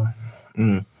Yeah. potato.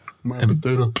 My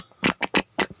potato.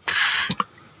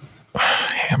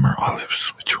 Hammer olives.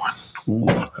 Which one? Ooh.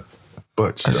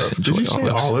 Butt I just stuff. Did you enjoy say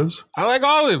olives. olives? I like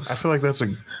olives. I feel like that's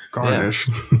a garnish.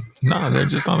 No, they're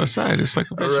just on the side. It's like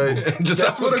a All vegetable. right. Just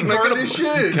That's what a can I get garnish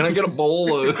is. Can I get a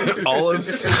bowl of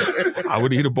olives I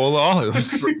would eat a bowl of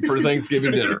olives. for Thanksgiving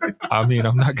dinner? I mean,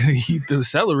 I'm not going to eat the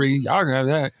celery. Y'all can have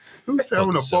that. Who's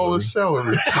having a bowl of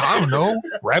celery? I don't know.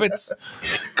 Rabbits.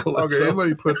 Okay,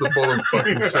 everybody puts a bowl of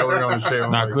fucking celery on the table.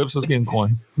 Nah, Like, Calypso's getting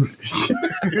corn. so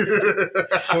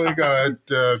we got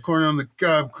corn on the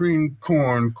cob, cream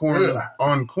corn, corn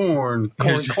on corn. Corn.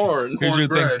 Here's your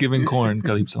Cornbread. Thanksgiving corn,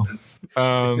 Calypso.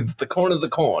 It's the corn of the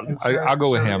corn. I'll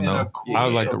go with ham, In a though. cool I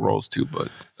would like the kettle. rolls, too, but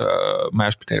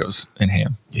mashed potatoes and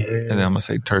ham. Yeah, And then I'm going to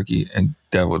say turkey and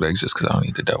deviled eggs just because I don't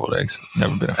eat the deviled eggs.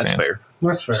 Never been a That's fan. fair.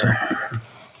 that's fair.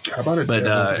 How about a But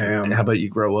deviled ham? how about you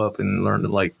grow up and learn to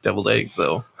like deviled eggs,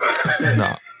 though?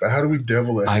 No, How do we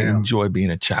devil a I ham? enjoy being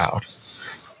a child.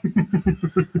 It's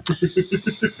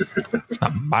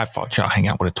not my fault y'all hang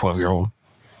out with a 12-year-old.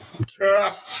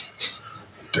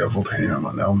 Deviled ham.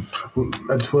 I know.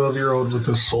 A 12-year-old with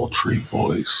a sultry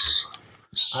voice.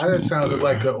 I just sounded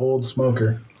like an old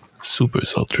smoker. Super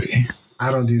sultry.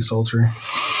 I don't do sultry.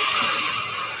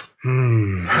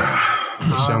 You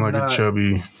sound like a not-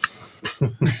 chubby.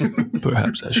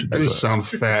 Perhaps I should I do just a sound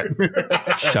fat.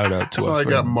 shout out to So our I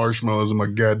got friends. marshmallows in my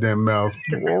goddamn mouth.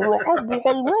 Yeah,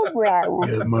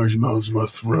 marshmallows in my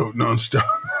throat nonstop.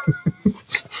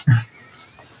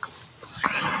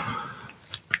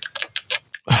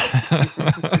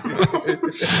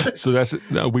 So that's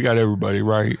we got everybody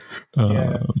right.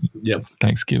 Yep.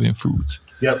 Thanksgiving foods.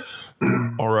 Yep.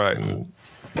 All right,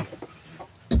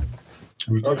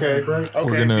 Okay, okay.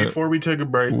 gonna- Before we take a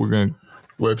break, we're gonna.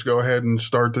 let's go ahead and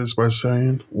start this by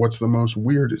saying, what's the most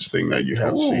weirdest thing that you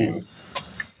have seen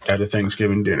at a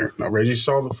Thanksgiving dinner? Now, Reggie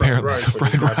saw the fried Apparently rice, the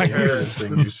but it's fried not the rice. weirdest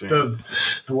thing you've seen.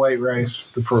 The white rice,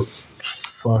 the fruit.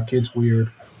 Fuck, it's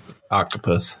weird.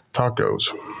 Octopus. Tacos.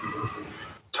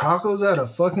 Tacos at a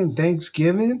fucking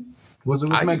Thanksgiving? Was it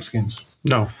with I- Mexicans?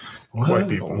 No, What? white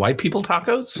people. White people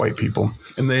tacos? White people.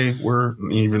 And they were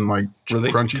even like Were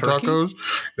they crunchy turkey? tacos.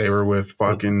 They were with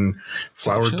fucking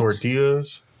flour Shells?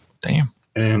 tortillas. Damn.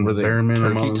 And Were the they bare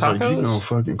minimum turkey was like, you tacos? gonna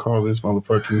fucking call this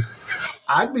motherfucking.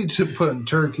 I'd be putting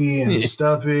turkey and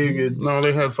stuffing. And No,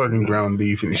 they had fucking ground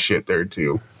beef and shit there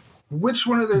too. which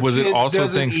one of their Was it kids also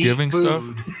doesn't Thanksgiving eat stuff?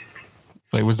 food?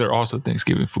 Like, was there also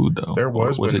Thanksgiving food though? There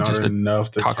was, Or was but it not just a enough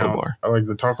to taco count. bar? I like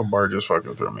the taco bar just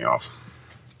fucking threw me off.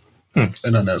 And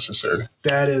unnecessary.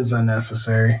 That is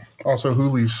unnecessary. Also, who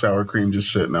leaves sour cream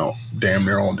just sitting out damn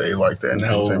near all day like that? And No.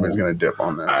 thinks anybody's gonna dip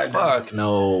on that. Fuck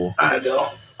no. I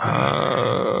don't.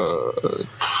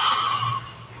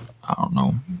 I don't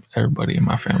know. Everybody in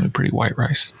my family pretty white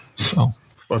rice, so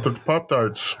Buttered Pop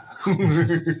Tarts. you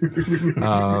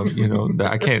know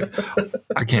I can't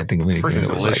think of anything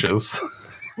that was like Delicious.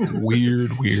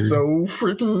 weird. So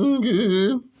freaking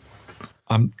good.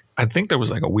 I think there was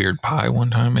like a weird pie one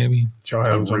time, maybe. Y'all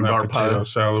having some of that rhubarb potato pie.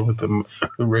 salad with the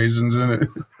raisins in it?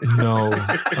 No, Never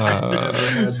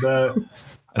had that.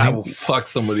 I will fuck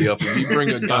somebody up if you bring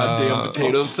a goddamn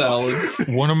potato salad.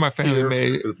 One of my family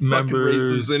with fucking raisins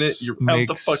members in it. You're out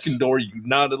the fucking door. You're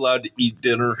not allowed to eat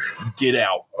dinner. Get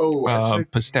out. Oh,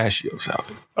 pistachio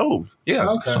salad. Oh yeah,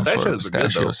 Okay. Some sort of pistachios are good,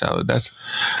 pistachio though. salad.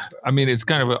 It's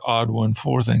kind of an odd one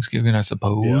for Thanksgiving, I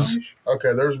suppose.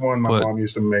 okay. There's one my But- mom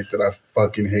used to make that I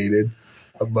fucking hated.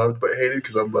 I loved but hated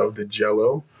because I loved the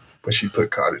Jello, but she put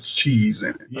cottage cheese in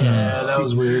it. Yeah, that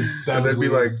was weird. That And was there'd be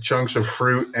weird. like chunks of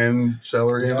fruit and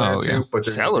celery in there Oh, too. yeah. But there'd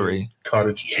be Celery?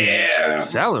 cottage cheese.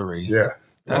 Celery. Yeah.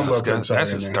 That's I love putting disgusting. celery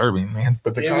That's in there. disturbing, man.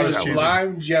 But the It cottage was cheese.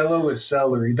 lime jello with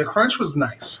celery. The crunch was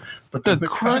nice. But The then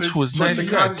crunch cottage was cheese- nice. The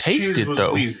You gotta cottage taste cheese it was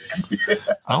though. weird.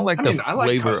 I don't like I the mean, I like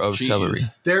flavor cottage of cheese. celery.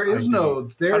 There is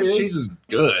Cottage cheese is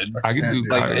good. I can do do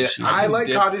Like, cottage it- cheese. I just like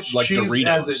dip, cottage like, cheese Doritos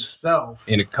as itself.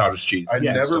 in a cottage cheese. I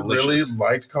Yes, never delicious. really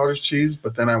liked cottage cheese,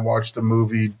 but then I watched the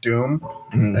movie Doom,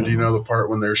 Mm. and you know the part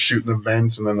when they're shooting the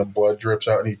vents and then the blood drips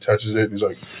out and he touches it and he's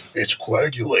like, "It's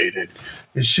coagulated.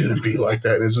 It shouldn't be like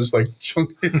that." And it's just like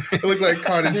chunk. It looked like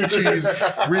cottage cheese,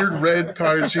 weird red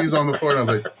cottage cheese on the floor, and I was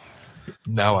like,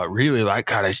 Now I really like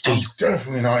cottage "I'm cheese.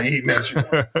 definitely not eating that shit."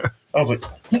 I was like,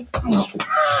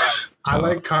 I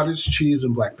like cottage cheese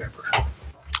and black pepper.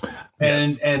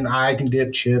 And I can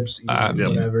dip chips, eat I mean-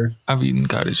 whatever. I've eaten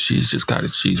cottage cheese, just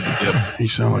cottage cheese before. "You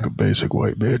sound like a basic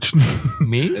white bitch."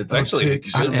 Me? It's actually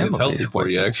take- good. I am It's a healthy basic for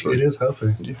white you, bitch. actually. It is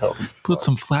healthy. Put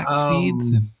some flax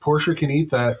seeds. And, Portia can eat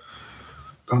that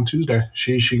on Tuesday.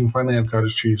 She can finally have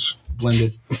cottage cheese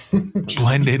blended.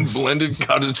 Blended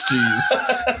cottage cheese.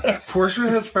 Portia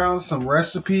has found some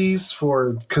recipes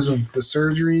for because of the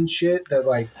surgery and shit that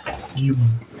like you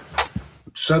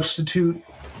substitute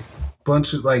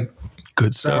bunch of like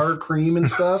good sour stuff. cream and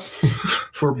stuff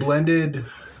for blended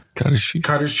Cottage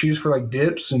cheese. for like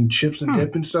dips and chips and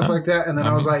dip and stuff like that. And then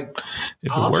I was like,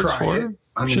 If I'll it works try for it. it.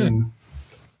 I shit. mean,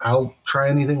 I'll try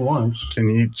anything once. Can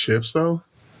you eat chips though?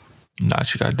 Nah,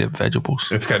 she got dip vegetables.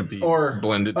 It's got to be Or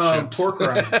blended chips. pork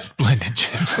rinds. Blended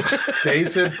chips. They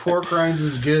said pork rinds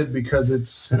is good because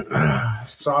it's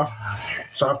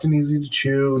soft and easy to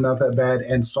chew, not that bad,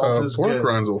 and salt is Pork good.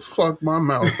 rinds will fuck my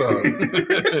mouth up.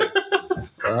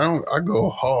 I go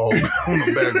hog on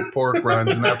a bag of pork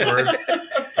rinds, and afterwards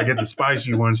I get the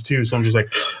spicy ones too. So I'm just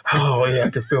like, oh yeah, I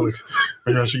can feel it.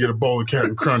 Maybe I should get a bowl of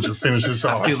Captain Crunch and finish this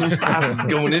off. I feel the spices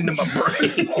going into my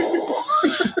brain.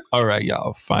 All right,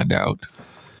 y'all. Find out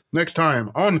Next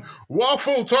time on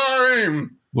Waffle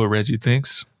Time. what Reggie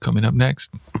thinks coming up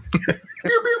next. You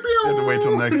had to wait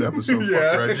till next episode.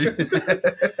 Fuck Reggie.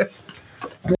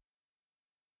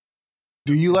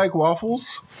 Do you like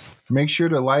waffles? Make sure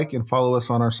to like and follow us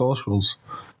on our socials.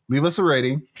 Leave us a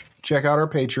rating, check out our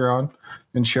Patreon,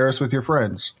 and share us with your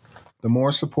friends. The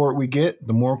more support we get,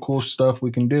 the more cool stuff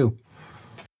we can do.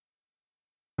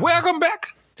 Welcome back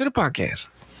to the podcast.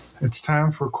 It's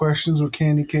time for questions with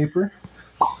Candy Caper.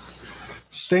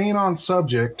 Staying on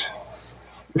subject,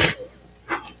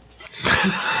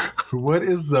 what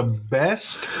is the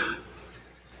best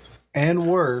and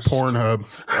worst Pornhub.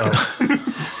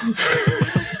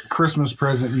 Christmas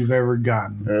present you've ever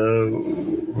gotten?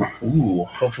 Ooh.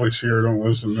 Hopefully Sierra don't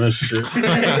listen to this shit.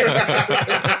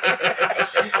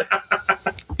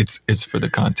 It's for the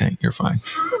content. You're fine.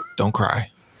 Don't cry.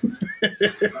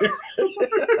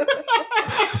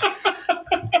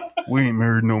 We ain't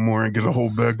married no more and get a whole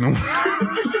bag no more.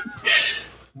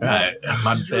 All right,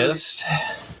 my best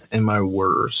and my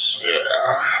worst.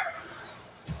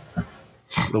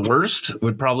 The worst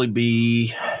would probably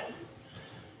be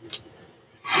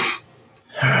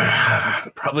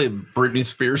probably a Britney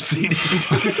Spears CD.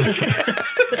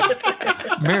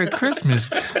 Merry Christmas,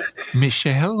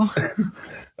 Michelle.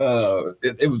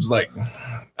 It was like,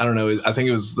 I don't know. I think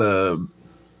it was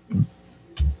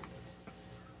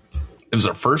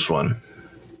our first one.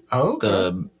 Oh, okay.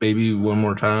 The Baby One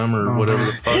More Time or whatever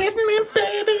the fuck. Hit me,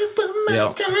 baby, one more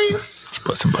Yep. time.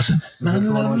 Bussin'. Is that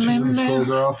the one when she's in the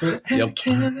schoolgirl outfit?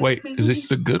 Yep. Wait, is this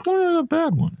the good one or the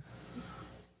bad one?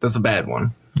 That's a bad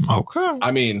one. Okay.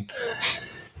 I mean,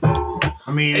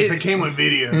 I mean, if it came with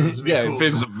videos, it'd be yeah, cool. if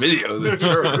it was a video, then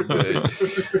sure.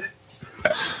 But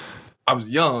I was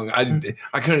young. I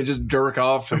couldn't just jerk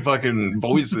off to fucking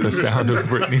voices. The sound of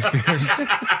Britney Spears.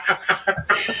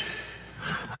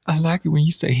 I like it when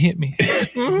you say hit me.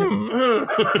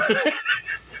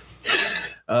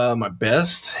 My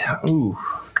best? Ooh.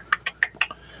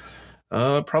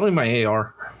 Probably my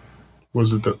AR.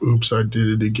 Was it the Oops, I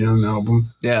Did It Again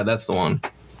album? Yeah, that's the one.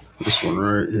 This one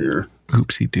right here.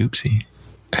 Oopsie doopsie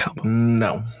album.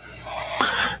 No.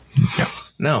 No.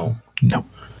 No. No.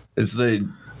 It's the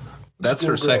That's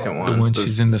her second one. The one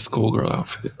she's in the schoolgirl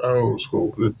outfit. Oh,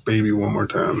 school. The baby one more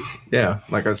time. Yeah,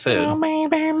 like I said.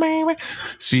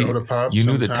 See, Soda Pop. you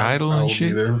knew the sometimes. title I and will be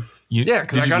shit. there. Yeah,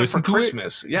 because Did I you got it listen for to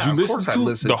Christmas. Yeah, Did you of listen course I to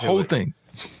listened the to whole it. thing?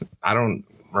 I don't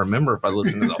remember if I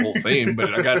listened to the whole thing,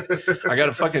 but I got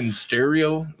a fucking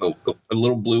stereo, a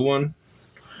little blue one,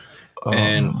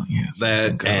 and yes, I that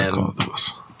think I and recall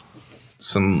those.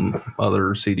 some other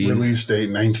CDs. Release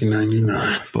date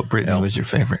 1999. But Britney was your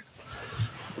favorite.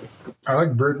 I like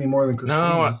Britney more than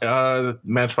Christina. No,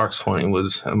 Matchbox 20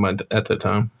 was at the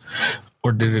time.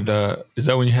 Or did it? Is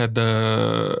that when you had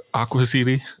the Aqua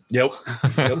CD? Yep.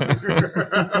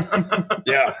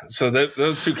 Yeah. So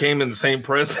those two came in the same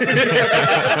press.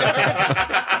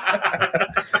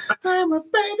 I'm a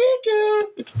baby girl.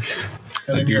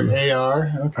 And then you have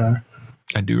AR. Okay.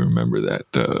 I do remember that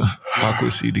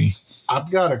Aqua CD. I've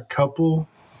got a couple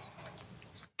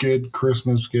good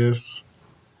Christmas gifts.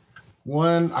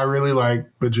 One I really like,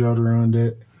 but Joe ruined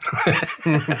it.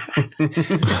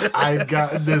 I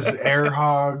got this air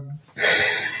hog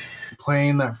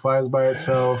plane that flies by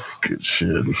itself. Good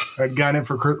shit. I got it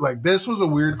for like this was a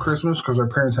weird Christmas because our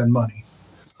parents had money.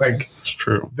 Like It's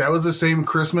true. that was the same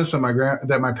Christmas that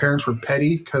my parents were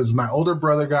petty because my older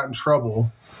brother got in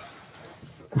trouble.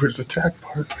 Where's the tag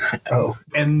part? Oh.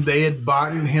 And they had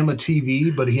bought him a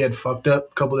TV, but he had fucked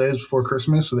up a couple days before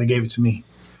Christmas, so they gave it to me.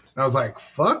 And I was like,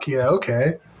 fuck yeah,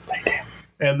 okay.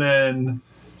 And then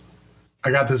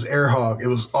I got this air hog. It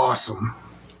was awesome.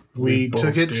 We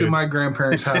took it to my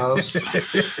grandparents' house,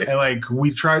 and like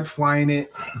we tried flying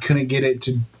it, couldn't get it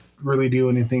to really do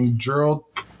anything. Gerald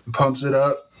pumps it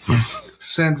up,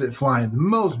 sends it flying. The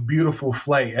most beautiful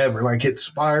flight ever. Like it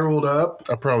spiraled up.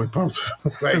 I probably pumped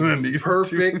Like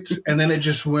perfect, and then it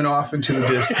just went off into the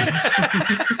distance.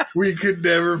 We could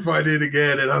never find it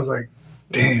again, and I was like,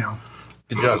 "Damn!"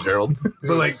 Good job, Gerald.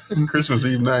 But like, Christmas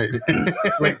Eve night.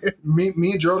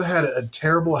 me and Gerald had a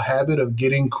terrible habit of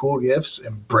getting cool gifts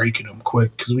and breaking them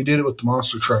quick because we did it with the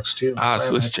monster trucks too.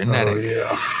 So it's genetic. Oh,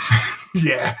 yeah.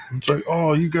 Yeah, It's like,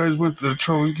 oh, you guys went to the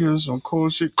trouble to get us some cool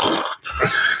shit.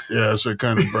 Yeah, so it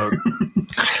kind of broke.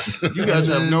 You guys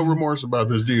have no remorse about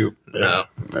this, do you? No.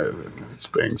 It's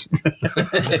things.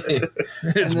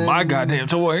 It's my goddamn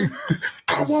toy.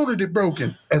 I wanted it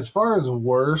broken. as far as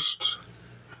worst,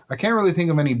 I can't really think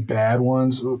of any bad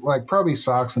ones. Like probably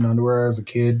socks and underwear as a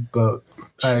kid, but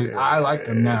I like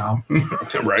them now.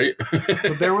 Right?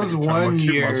 But there was I'm one gonna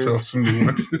give year. myself some new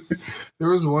ones. There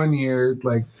was one year,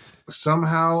 like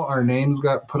somehow our names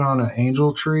got put on an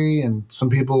angel tree, and some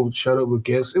people showed up with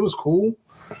gifts. It was cool.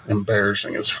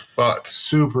 Embarrassing as fuck.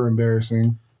 Super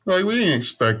embarrassing. Like, we didn't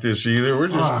expect this either. We're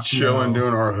just Fuck chilling, no.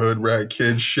 doing our hood rat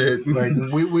kid shit. Like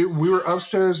we were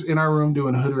upstairs in our room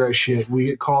doing hood rat shit. We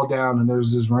get called down, and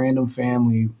there's this random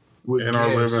family with in our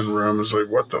gifts. living room. It's like,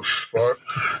 what the fuck?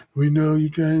 We know you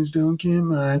guys don't get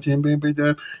much. And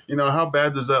you know, how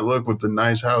bad does that look with the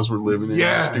nice house we're living in?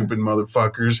 Yeah. Stupid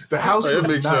motherfuckers. The house Like, was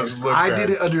it makes nice. us look I bad.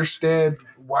 didn't understand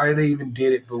why they even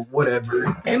did it, but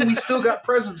whatever. And we still got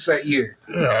presents that year.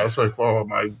 Yeah, I was like, oh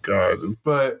my God.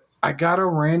 But I got a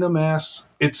random ass.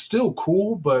 It's still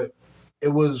cool, but it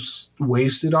was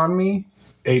wasted on me.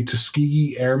 A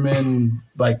Tuskegee Airman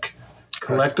like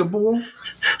collectible,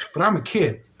 but I'm a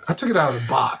kid. I took it out of the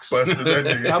box. Busted that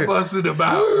nigga. I busted them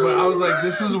out, but I was like,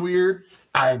 "This is weird."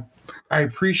 I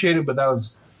appreciate it, but that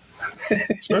was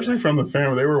Especially from the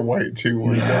family. They were white too.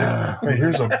 Weren't Yeah. they? Hey,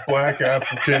 here's a black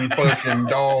African fucking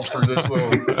doll for this little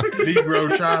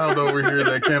Negro child over here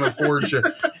that can't afford shit.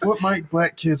 What might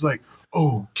black kids like?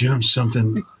 Oh, get him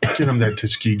something. Get him that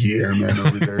Tuskegee Airman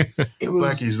over there. it was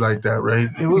Blackies like that, right?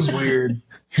 it was weird.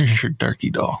 Here's your darky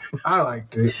doll. I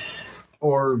liked it,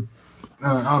 or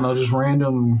I don't know, just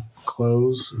random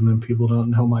clothes, and then people don't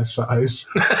know my size,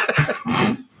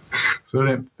 so it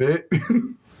didn't fit.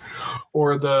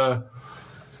 Or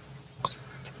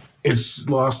it's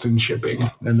lost in shipping,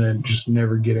 and then just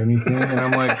never get anything. And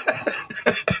I'm like,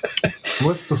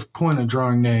 what's the point of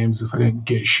drawing names if I didn't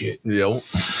get shit? Yep.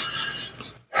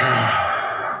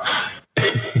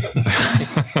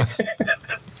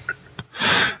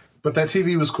 But that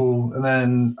TV was cool. And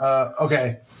then,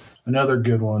 okay, another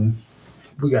good one.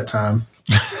 We got time.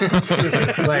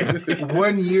 Like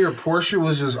 1 year, Portia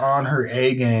was just on her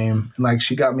A game. And like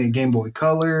she got me a Game Boy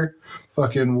Color,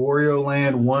 fucking Wario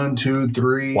Land 1, 2,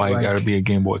 3. Why like, you gotta be a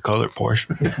Game Boy Color Porsche?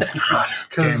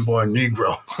 Game Boy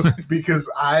Negro. because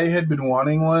I had been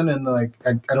wanting one, and like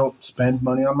I don't spend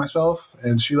money on myself,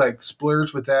 and she like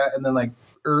splurged with that. And then like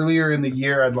earlier in the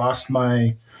year, I'd lost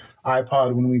my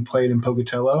iPod when we played in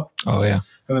Pocatello, Oh yeah.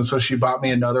 and then so she bought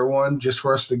me another one just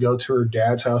for us to go to her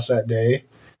dad's house that day,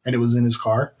 and it was in his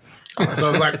car. So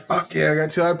I was like, fuck yeah, I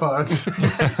got 2 iPods.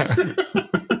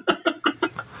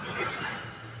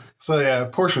 So yeah,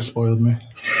 Porsche spoiled me.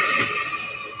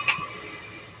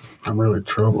 I'm really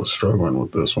struggling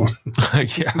with this one.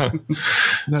 Yeah,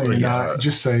 No, you're yeah. not.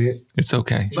 Just say it. it's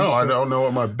okay. No, I don't know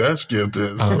what my best gift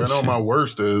is. Oh, Like, I know shit. what my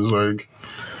worst is. Like,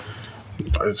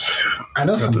 it's, I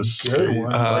know some to good say,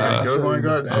 ones. like a good one I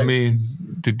got. I mean,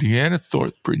 the Deanna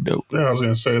Thor's pretty dope. Yeah, I was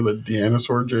gonna say the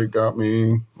Deanna Jake got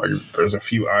me. Like, there's a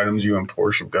few items you and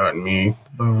Porsche have gotten me.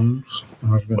 Bones.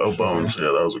 Oh, Bones. Yeah,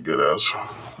 that was a good ass.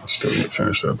 I still didn't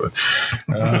finish that, but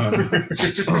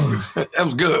That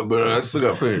was good, but I still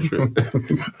got finished.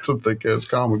 it's a thick ass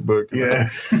comic book. Yeah.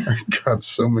 I got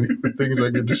so many things I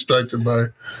get distracted by.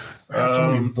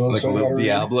 Like a little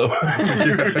Diablo.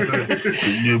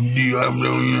 You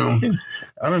know,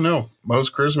 I don't know. Most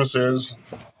Christmases,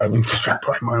 I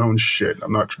buy my own shit.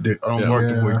 I'm not. I don't like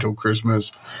to wait till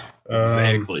Christmas.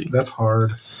 Exactly. That's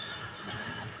hard.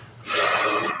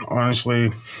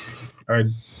 Honestly,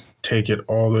 I'd take it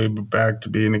all the way back to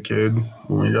being a kid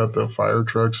when we got the fire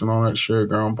trucks and all that shit.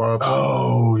 Grandpa's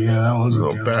Oh yeah, that was a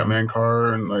little good Batman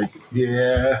car and like one.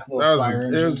 Yeah, it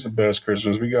was the best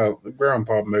Christmas. We got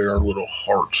Grandpa made our little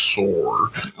heart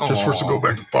sore just for us to go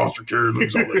back to foster care and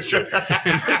lose all that shit.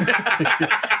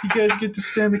 You guys get to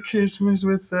spend the Christmas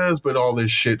with us, but all this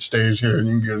shit stays here, and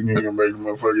you guys get to make the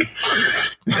motherfucking.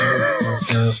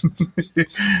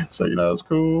 So it's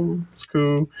cool. It's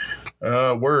cool.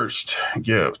 Worst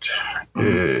gift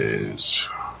is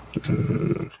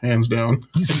hands down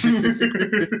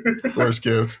worst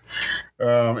gift.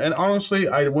 And honestly,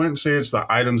 I wouldn't say it's the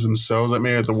items themselves that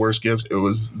made it the worst gift. It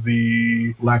was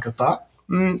the Lack of thought.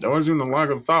 it wasn't even the lack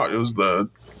of thought. It was the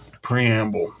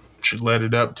preamble. She led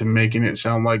it up to making it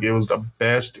sound like it was the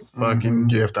best fucking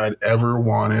gift I'd ever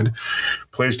wanted.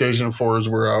 PlayStation 4s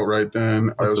were out right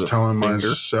then. I was telling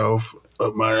myself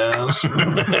up my ass.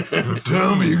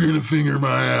 Tell me you're gonna finger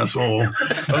my asshole.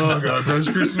 Oh god,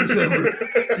 best Christmas ever.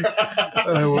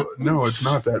 No, it's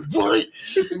not that. What?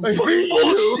 I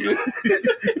hate you.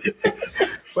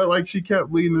 But like she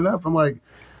kept leading it up. I'm like,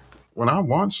 when I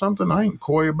want something, I ain't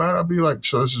coy about it. I'll be like,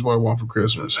 so this is what I want for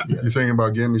Christmas. You're thinking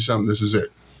about getting me something, this is it.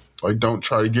 Like, don't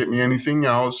try to get me anything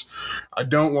else. I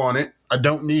don't want it. I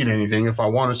don't need anything. If I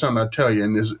wanted something, I'd tell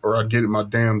you, or I'd get it my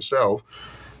damn self.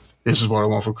 This is what I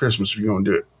want for Christmas. If you're going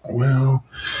to do it. Well,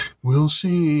 we'll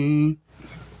see.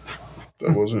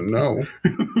 That wasn't no.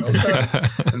 Okay.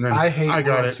 And then I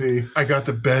got it. see. I got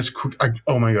the best.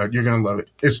 Oh my God, you're going to love it.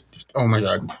 Oh my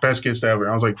God, best gift ever.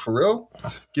 I was like, for real?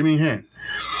 Give me a hint.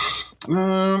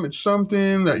 It's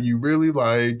something that you really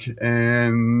like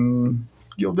and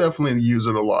you'll definitely use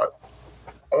it a lot.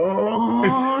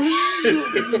 Oh, shit.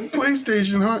 It's a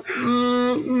PlayStation, huh?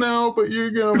 No, but you're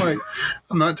going to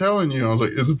I'm not telling you. I was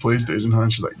like, it's a PlayStation, huh?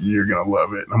 She's like, you're going to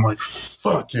love it. And I'm like,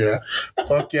 fuck yeah.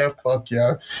 Fuck yeah. Fuck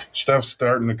yeah. Stuff's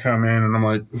starting to come in. And I'm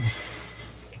like,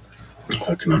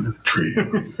 looking under the tree.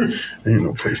 Ain't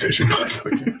no PlayStation.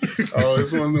 Oh,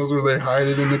 it's one of those where they hide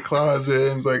it in the closet.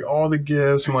 And it's like all the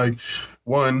gifts. And like,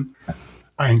 one,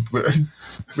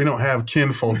 we don't have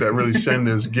kinfolk that really send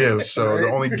us gifts. So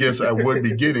the only gifts I would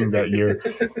be getting that year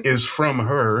is from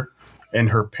her and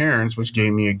her parents, which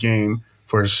gave me a game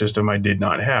for a system I did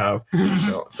not have.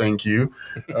 So thank you.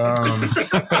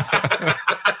 A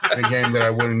game that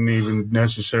I wouldn't even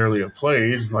necessarily have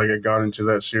played. Like I got into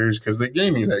that series because they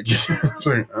gave me that game. It's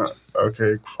like,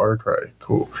 okay, Far Cry,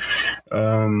 cool.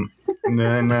 And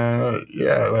then, I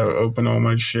opened all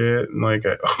my shit and like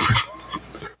I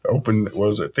opened, what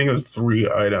was it? I think it was 3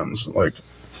 items. Like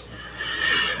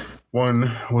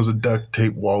one was a duct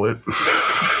tape wallet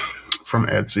from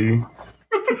Etsy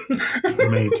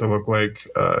made to look like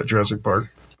Jurassic Park.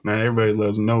 Now everybody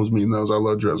knows me, knows I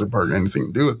love Jurassic Park,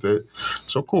 anything to do with it.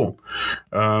 So cool.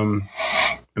 And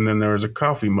then there was a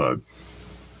coffee mug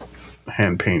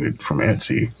hand painted from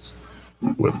Etsy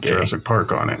with Jurassic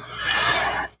Park on it.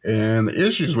 And the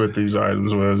issues with these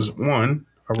items was, one,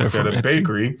 I work at a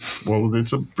bakery. Well,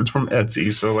 it's from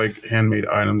Etsy, so like handmade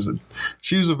items.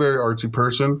 She was a very artsy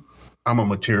person. I'm a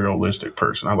materialistic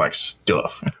person. I like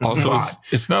stuff. Also,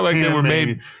 it's not like they were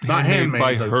made by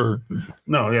her.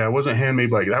 No, yeah, it wasn't handmade.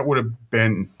 Like that would have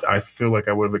been. I feel like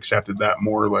I would have accepted that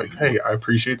more. Like, hey, I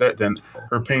appreciate that. Than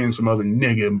her paying some other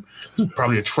nigga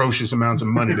probably atrocious amounts of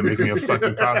money to make me a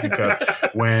fucking coffee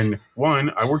cup. When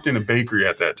one, I worked in a bakery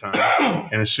at that time,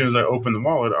 and as soon as I opened the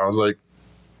wallet, I was like.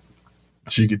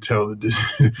 She could tell the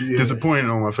disappointed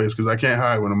on my face because I can't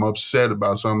hide when I'm upset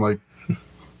about something. Like,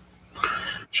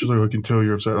 she's like, I can tell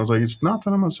you're upset. I was like, it's not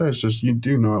that I'm upset. It's just you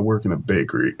do know I work in a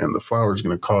bakery and the flour is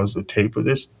going to cause the tape of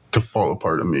this to fall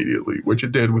apart immediately, which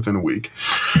it did within a week.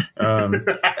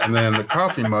 And then the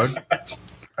coffee mug.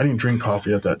 I didn't drink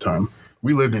coffee at that time.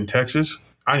 We lived in Texas.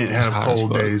 I didn't have hot as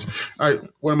cold fuck. days.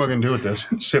 What am I going to do with this?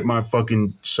 Sip my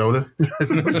fucking soda?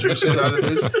 Juices out of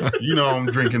this? You know I'm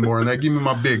drinking more than that. Give me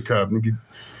my big cup.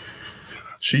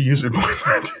 She used it more than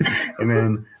I did. And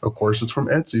then, of course, it's from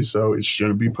Etsy, so it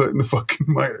shouldn't be put in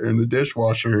the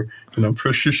dishwasher. And I'm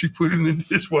pretty sure she put it in the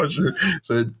dishwasher.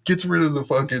 So it gets rid of the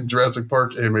fucking Jurassic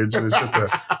Park image. And it's just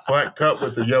a black cup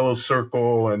with a yellow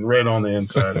circle and red on the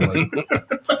inside. I'm like,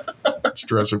 it's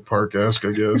Jurassic Park-esque,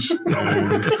 I guess.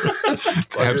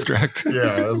 It's abstract.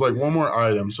 Yeah, it was like one more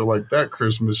item. So like that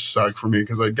Christmas sucked for me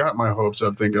because I got my hopes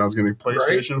up thinking I was getting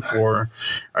PlayStation 4.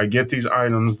 I get these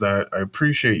items that I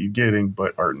appreciate you getting,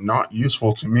 but are not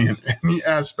useful to me in any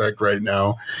aspect right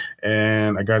now.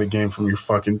 And I got a game from your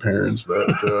fucking parents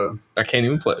that I can't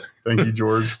even play. thank you,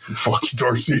 George. Fuck you,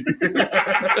 Darcy.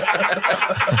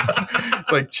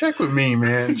 It's like, check with me,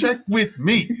 man. Check with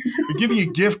me. Give me a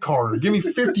gift card or give me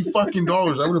 $50 fucking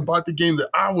dollars. I would have bought the game that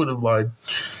I would have liked.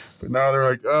 But now they're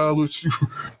like,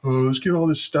 let's get all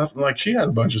this stuff. And like, she had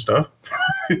a bunch of stuff.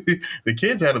 The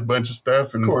kids had a bunch of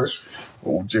stuff. And Of course.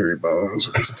 old Jerry Bones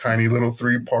with his tiny little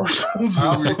 3 parcels. I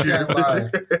also can't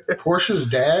lie. Portia's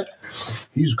dad,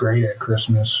 he's great at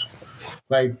Christmas.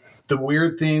 Like, the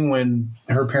weird thing when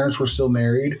her parents were still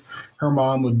married, her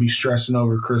mom would be stressing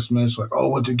over Christmas, like, oh,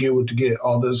 what to get,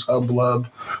 all this hubbub.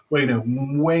 Wait,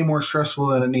 way more stressful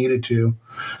than it needed to.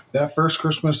 That first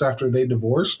Christmas after they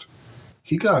divorced,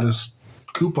 he got us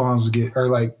coupons to get, or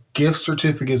like gift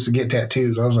certificates to get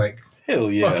tattoos. I was like,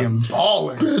 Hell yeah. fucking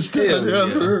balling. Best dad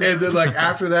ever. And then like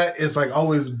after that, it's like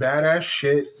always badass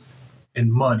shit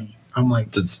and money. I'm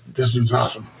like, this dude's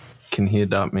awesome. Can he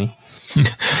adopt me?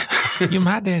 You're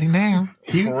my daddy now.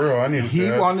 For real, I need He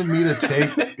that. wanted me to take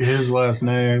his last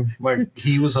name. Like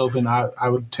he was hoping I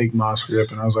would take my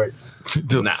script, and I was like,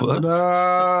 The fuck?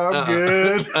 nah, I'm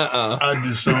good. I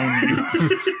disown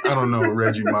you. I don't know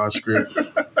Reggie Moscript.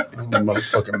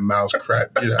 Motherfucking mouse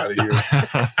crap. Get out of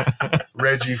here.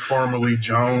 Reggie, formerly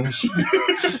Jones.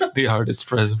 The artist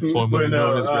formerly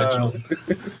known as Reginald.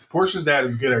 Portia's dad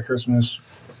is good at Christmas.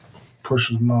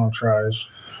 Portia's mom tries.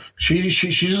 She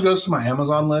just goes to my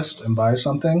Amazon list and buys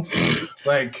something.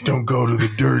 Like, Don't go to the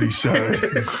dirty side.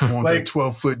 I want Like- that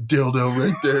 12-foot dildo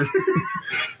right there.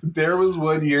 there was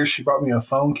one year she bought me a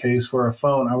phone case for a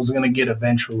phone I was going to get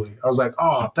eventually. I was like,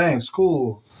 oh, thanks,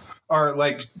 cool. Or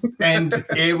like, and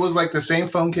it was like the same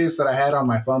phone case that I had on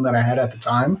my phone that I had at the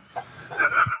time.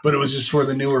 But it was just for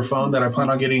the newer phone that I plan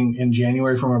on getting in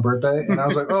January for my birthday. And I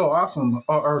was like, oh, awesome.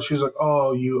 Or she's like,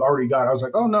 oh, you already got it. I was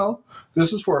like, oh, no,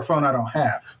 this is for a phone I don't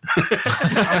have.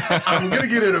 I'm going to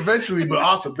get it eventually, but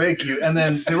awesome. Thank you. And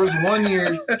then there was one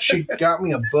year she got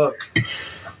me a book.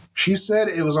 She said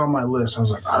it was on my list. I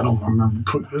was like, I don't remember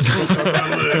putting this book on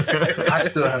my list. I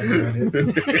still haven't read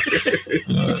it.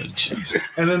 Oh, jeez.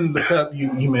 And then the cup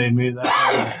you made me, that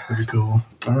was pretty cool.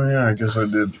 Oh, yeah, I guess I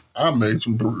did. I made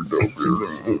some pretty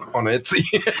dope. On Etsy.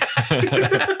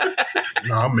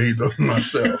 No, I made them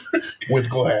myself with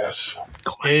glass.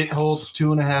 It holds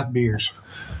 2.5 beers.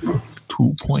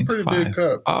 2.5. Pretty big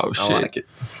cup. Oh, I shit. like it.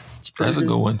 That's a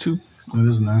good one, too. It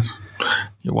is nice.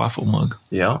 Your waffle mug.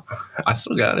 Yeah. I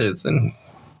still got it. It's in.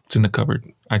 It's in the cupboard.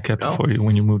 I kept Oh. it for you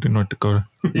when you moved to North Dakota.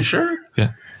 You sure?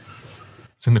 Yeah.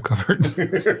 It's in the cupboard.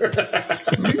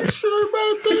 You sure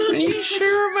about that? Are you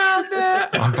sure about that?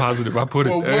 I'm positive. I put it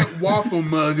Well, there. what waffle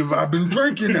mug have I been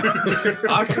drinking?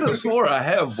 I could have swore I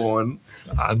have one.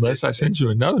 Unless I sent you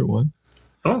another one.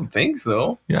 I don't think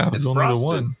so. Yeah, it was It's only frosted. the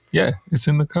one. Yeah, it's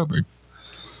in the cupboard.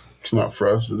 It's not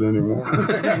frosted anymore.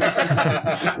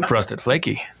 Frosted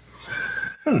Flaky.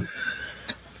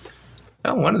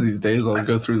 Oh, one of these days I'll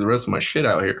go through the rest of my shit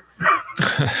out here.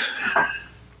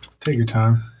 Take your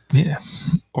time. Yeah.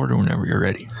 Order whenever you're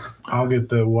ready. I'll get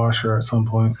the washer at some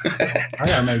point. I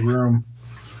gotta make room.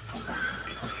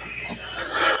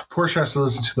 Portia has to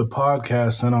listen to the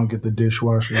podcast, and I'll get the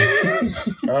dishwasher.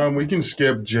 We can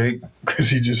skip Jake because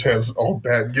he just has all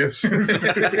bad gifts.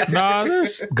 Nah,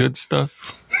 there's good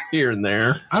stuff. Here and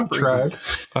there. I've tried.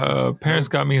 Parents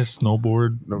got me a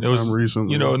snowboard. No It was, time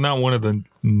recently. you know, not one of the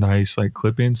nice like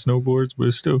clip-in snowboards, but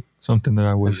it's still something that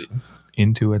I was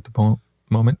into at the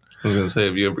moment. I was gonna say,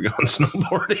 have you ever gone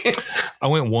snowboarding? I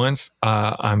went once.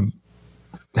 I'm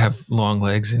have long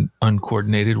legs and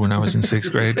uncoordinated when I was in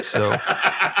 6th grade, so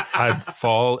I'd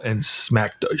fall and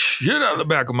smack the shit out of the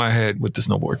back of my head with the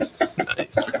snowboard.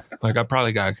 Nice. Like I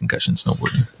probably got a concussion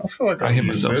snowboarding. I feel like I hit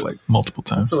used myself it. like multiple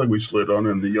I times. feel like we slid on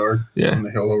it in the yard. Yeah. On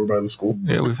the hill over by the school.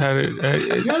 Yeah, we've had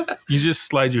it. You just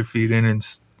slide your feet in and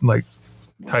like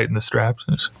tighten the straps,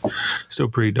 and it's still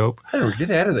pretty dope. Hey,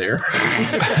 get out of there.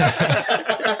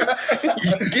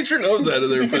 Get your nose out of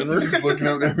there, Fenrir. Just looking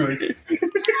up there like,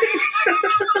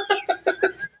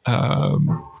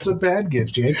 It's a bad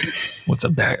gift, Jake. What's a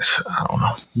bag? I don't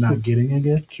know. Not getting a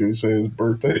gift. can you say his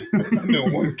birthday? No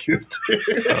one gift.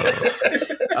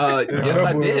 Yes,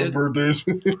 I did. Birthdays.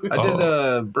 I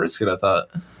did brisket, I thought.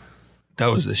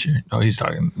 That was this year. No, he's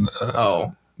talking.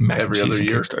 Mac every and cheese other and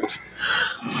year. Kickstarts.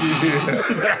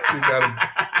 You got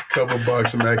a couple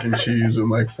bucks of mac and cheese and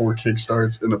like 4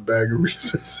 Kickstarts and a bag of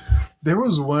Reese's. There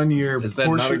was one year. Is that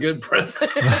not a good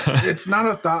present? It's not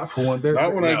a thoughtful one.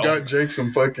 Not when I got Jake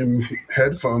some fucking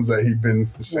headphones that he'd been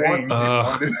saying. he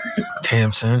wanted.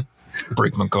 Damn, son.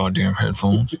 Break my goddamn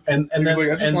headphones. And He was then,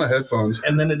 like, I just want headphones.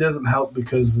 and then it doesn't help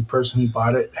because the person who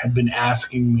bought it had been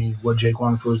asking me what Jake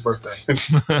wanted for his birthday.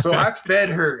 So I fed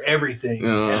her everything.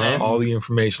 And All the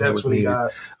information that's that what was he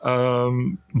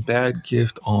needed. got. Bad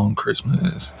gift on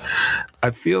Christmas. I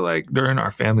feel like during our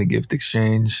family gift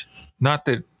exchange, not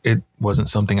that it wasn't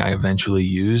something I eventually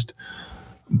used,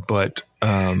 but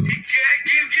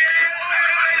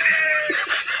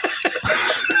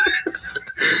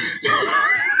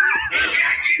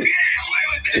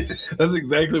That's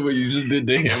exactly what you just did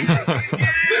to him.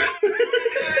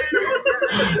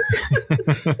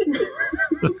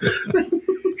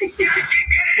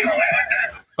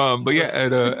 but yeah,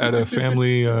 at a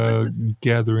family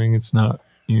gathering, it's not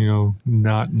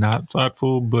not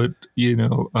thoughtful, but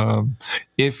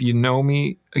if you know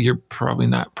me, you're probably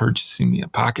not purchasing me a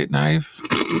pocket knife.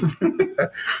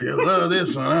 You love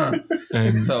this one, huh?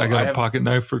 And So I got I a have- pocket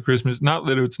knife for Christmas. Not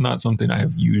that it's not something I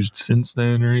have used since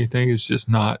then or anything. It's just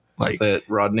not like, Is that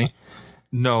Rodney?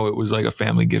 no, it was like a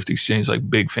family gift exchange, like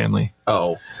big family.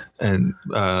 Oh, And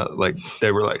like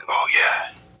they were like, oh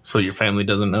yeah, so your family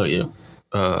doesn't know you.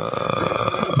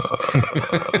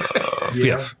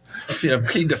 fifth. Yeah,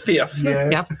 plead the fifth. Yeah.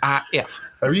 F-I-F.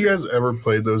 Have you guys ever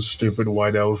played those stupid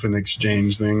white elephant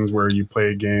exchange things where you play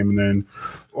a game and then,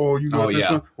 you got Oh, this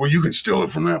yeah. one? Well, you can steal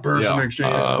it from that person Yeah. and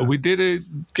exchange. We did a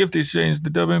gift exchange, the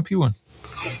WMP one.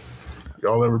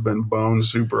 Y'all ever been boned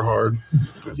super hard?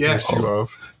 Yes. Pissed you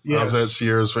off? I was Yes. at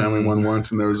Sierra's family one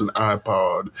once and there was an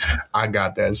iPod. I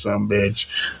got that some bitch.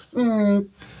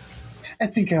 I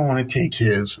think I want to take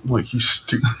his. I'm like, you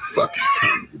stupid fucking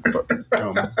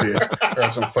dumb bitch.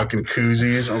 Got some fucking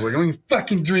koozies. I was like, I don't even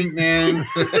fucking drink, man.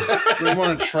 You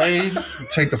want to trade?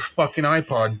 Take the fucking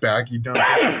iPod back, you dumb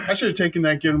bitch. I should have taken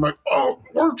that gift. I'm like,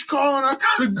 work's calling. I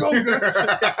gotta go,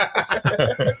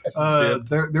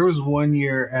 guys. There was one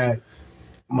year at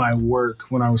my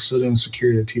work when I was still doing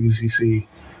security at TVCC.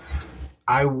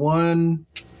 I won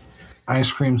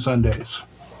ice cream sundaes.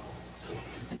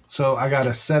 So I got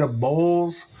a set of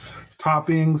bowls,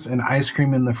 toppings, and ice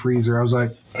cream in the freezer. I was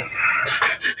like,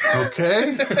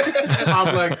 okay.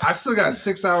 I'm like, I still got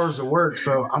 6 hours of work,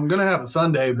 so I'm going to have a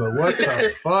sundae, but what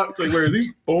the fuck? It's like, wait, are these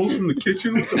bowls from the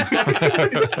kitchen?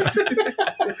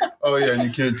 Oh, yeah, and you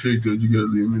can't take those. You gotta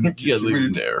leave them in the You gotta kitchen.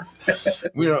 leave them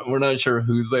there. We're not sure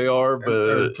whose they are,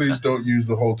 but Please don't use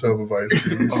the whole tub of ice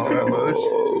cream.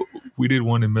 Oh, we did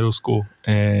one in middle school,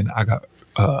 and I got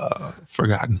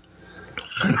forgotten.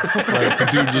 Like the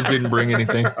dude just didn't bring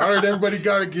anything. All right, everybody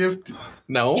got a gift.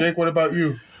 no. Jake, what about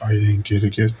you? I didn't get a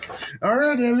gift. All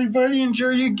right, everybody, enjoy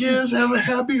your gifts. Have a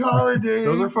happy holiday.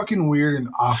 Those are fucking weird and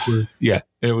awkward. Yeah,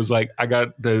 it was like I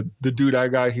got the dude I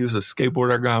got. He was a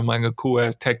skateboarder. I got him like a cool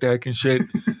ass tech deck and shit.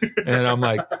 And I'm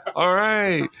like, all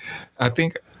right. I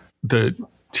think the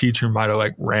teacher might have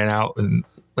like ran out and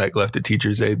like left the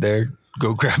teacher's aide there.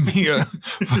 Go grab me a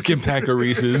fucking pack of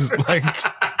Reese's. Like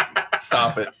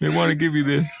Stop it. they want to give you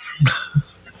this.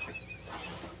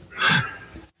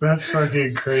 That's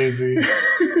fucking crazy.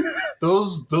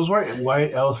 Those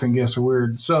white elephant gifts are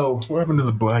weird. So What happened to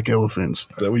the black elephants?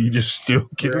 Is that what you just still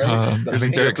get? I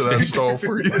think they're After that extinct. stall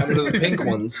for you. What happened to the pink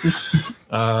ones?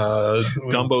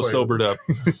 Dumbo sobered up.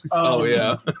 Oh,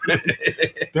 yeah.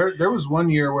 there was one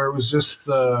year where it was just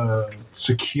the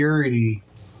security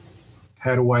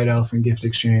had a white elephant gift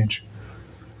exchange.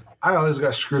 I always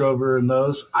got screwed over in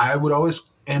those. I would always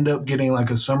end up getting like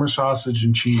a summer sausage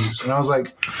and cheese. And I was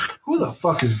like, who the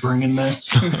fuck is bringing this?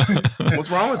 What's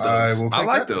wrong with I those? will I take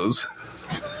like that. those.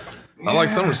 I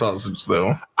like summer sausage,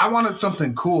 though. I wanted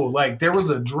something cool. Like there was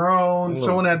a drone.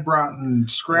 Someone had brought in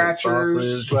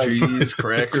scratchers. Sausage, Like cheese,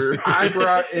 cracker. I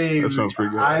brought a. That sounds pretty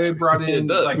good. I brought It in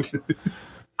does. like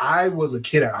I was a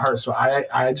kid at heart, so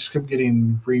I just kept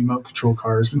getting remote control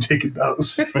cars and taking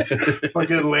those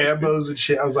fucking Lambos and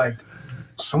shit. I was like,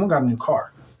 someone got a new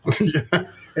car.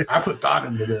 I put thought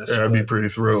into this. Yeah, I'd be pretty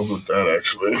thrilled with that,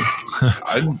 actually.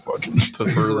 I'd fucking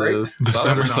prefer The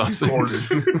summer sausage.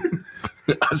 sausage.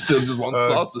 I still just want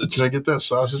sausage. Can I get that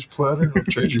sausage platter? I'll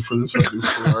trade you for this fucking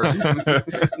Ferrari.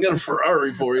 I got a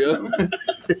Ferrari for you.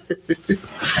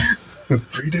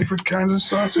 3 different kinds of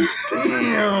sausage.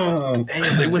 Damn.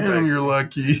 Damn, you're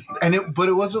lucky. But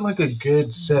it wasn't like a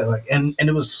good set. Like, and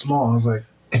it was small. I was like,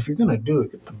 if you're gonna do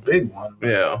it, get the big one.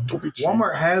 Yeah.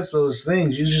 Walmart has those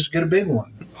things. You just get a big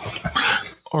one.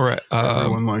 All right.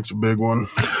 Everyone likes a big one.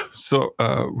 So,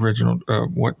 Reginald,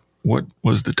 what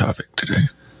was the topic today?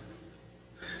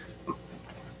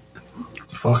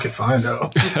 Fuck if I know.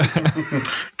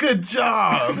 Good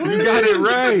job. You got it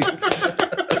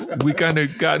right. We kind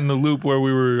of got in the loop where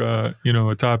we were,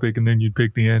 a topic, and then you'd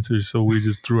pick the answers. So we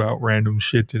just threw out random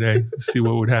shit today to see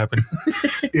what would happen.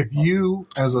 If you,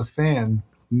 as a fan,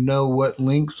 know what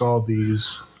links all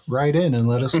these, write in and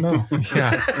let us know.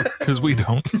 Yeah, because we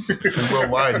don't. And we'll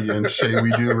lie to you and say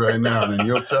we do right now, and then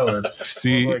you'll tell us.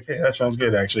 See, We're like, hey, that sounds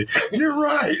good, actually. You're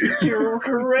right. You're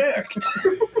correct.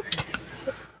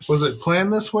 Was it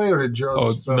planned this way, or did Joe? oh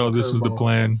just throw no, a this was the curveball?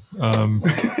 plan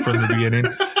from the beginning.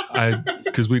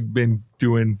 Because we'd been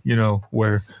doing,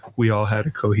 where we all had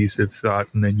a cohesive thought,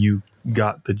 and then you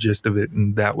got the gist of it,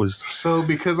 and that was. So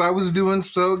because I was doing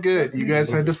so good, you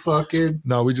guys had to fucking.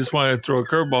 No, we just wanted to throw a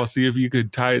curveball, see if you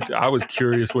could tie it. I was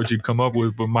curious what you'd come up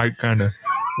with, but Mike kind of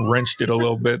wrenched it a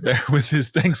little bit there with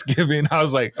his Thanksgiving. I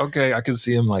was like, okay, I can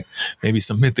see him like maybe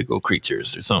some mythical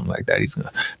creatures or something like that. He's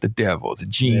the devil, the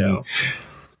genie, Yeah.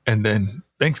 and then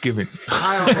Thanksgiving.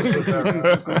 I almost did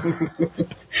that.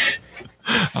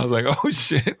 I was like, oh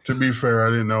shit. To be fair, I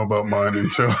didn't know about mine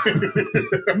until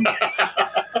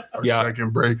our Yeah.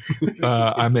 second break.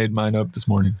 I made mine up this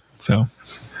morning. So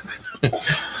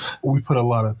We put a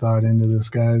lot of thought into this,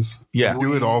 guys. yeah,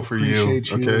 Do it all for you, Appreciate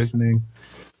you okay? listening.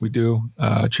 we do.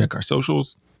 Check our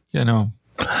socials.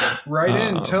 Write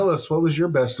in. Tell us what was your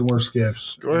best and worst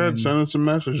gifts. Go ahead, send us a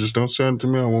message. Just don't send it to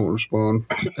me. I won't respond.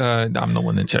 I'm the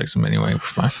one that checks them anyway. We're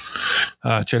fine.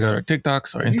 Check out our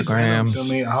TikToks, our If you send them Instagrams.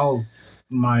 to me, I'll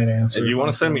might answer. If you want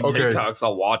to send me Okay. TikToks,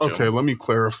 I'll watch them. Okay, let me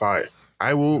clarify.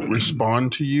 I will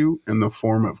respond to you in the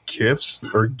form of gifts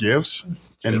and Gif.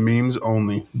 memes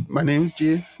only. My name is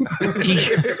Jeff.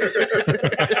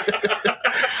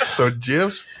 So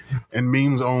GIFs and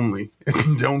memes only.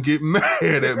 And don't get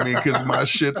mad at me because my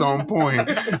shit's on point.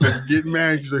 And get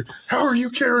mad. You're like, how are you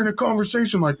carrying a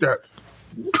conversation like that?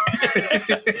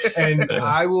 and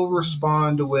I will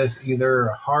respond with either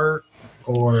a heart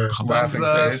or Laughing thumbs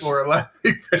up face. or a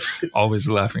laughing face. Always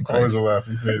a laughing face. Always a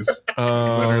laughing face.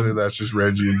 Literally, that's just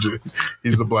Reggie. And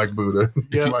he's the Black Buddha.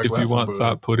 Yeah. Black if you laughing want Buddha.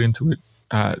 thought put into it,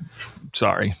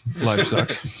 sorry, life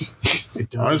sucks. It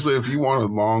does. Honestly, if you want a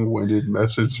long-winded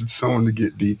message and someone to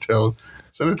get detailed,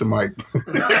 send it to Mike.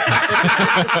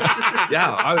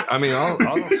 Yeah, I mean, I'll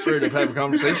straight up have a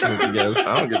conversation with you guys.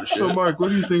 I don't give a shit. So, Mike, what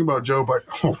do you think about Joe Biden?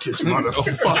 Oh, this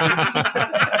motherfucker.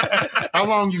 How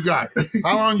long you got?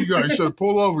 You should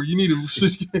pull over. You need to.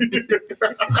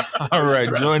 All right,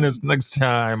 join us next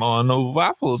time on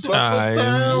Waffle Time.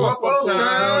 Waffle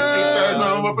time.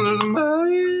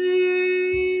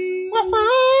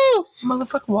 Waffles.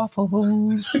 Motherfucking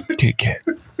waffles. Kit Kat.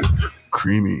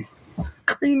 Creamy.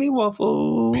 Creamy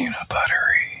waffles.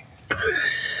 Buttery.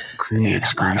 Creamy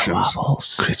excretions.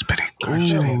 Crispy.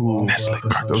 Ooh, Nestle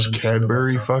Crunch. those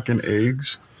Cadbury fucking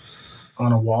eggs.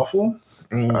 on a waffle.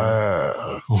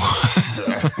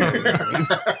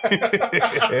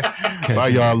 Bye,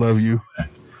 y'all. Love you.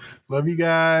 Love you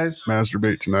guys.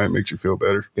 Masturbate tonight makes you feel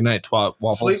better. Good night, twat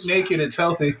waffles. Sleep naked. It's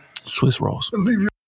healthy. Swiss rolls. Leave you.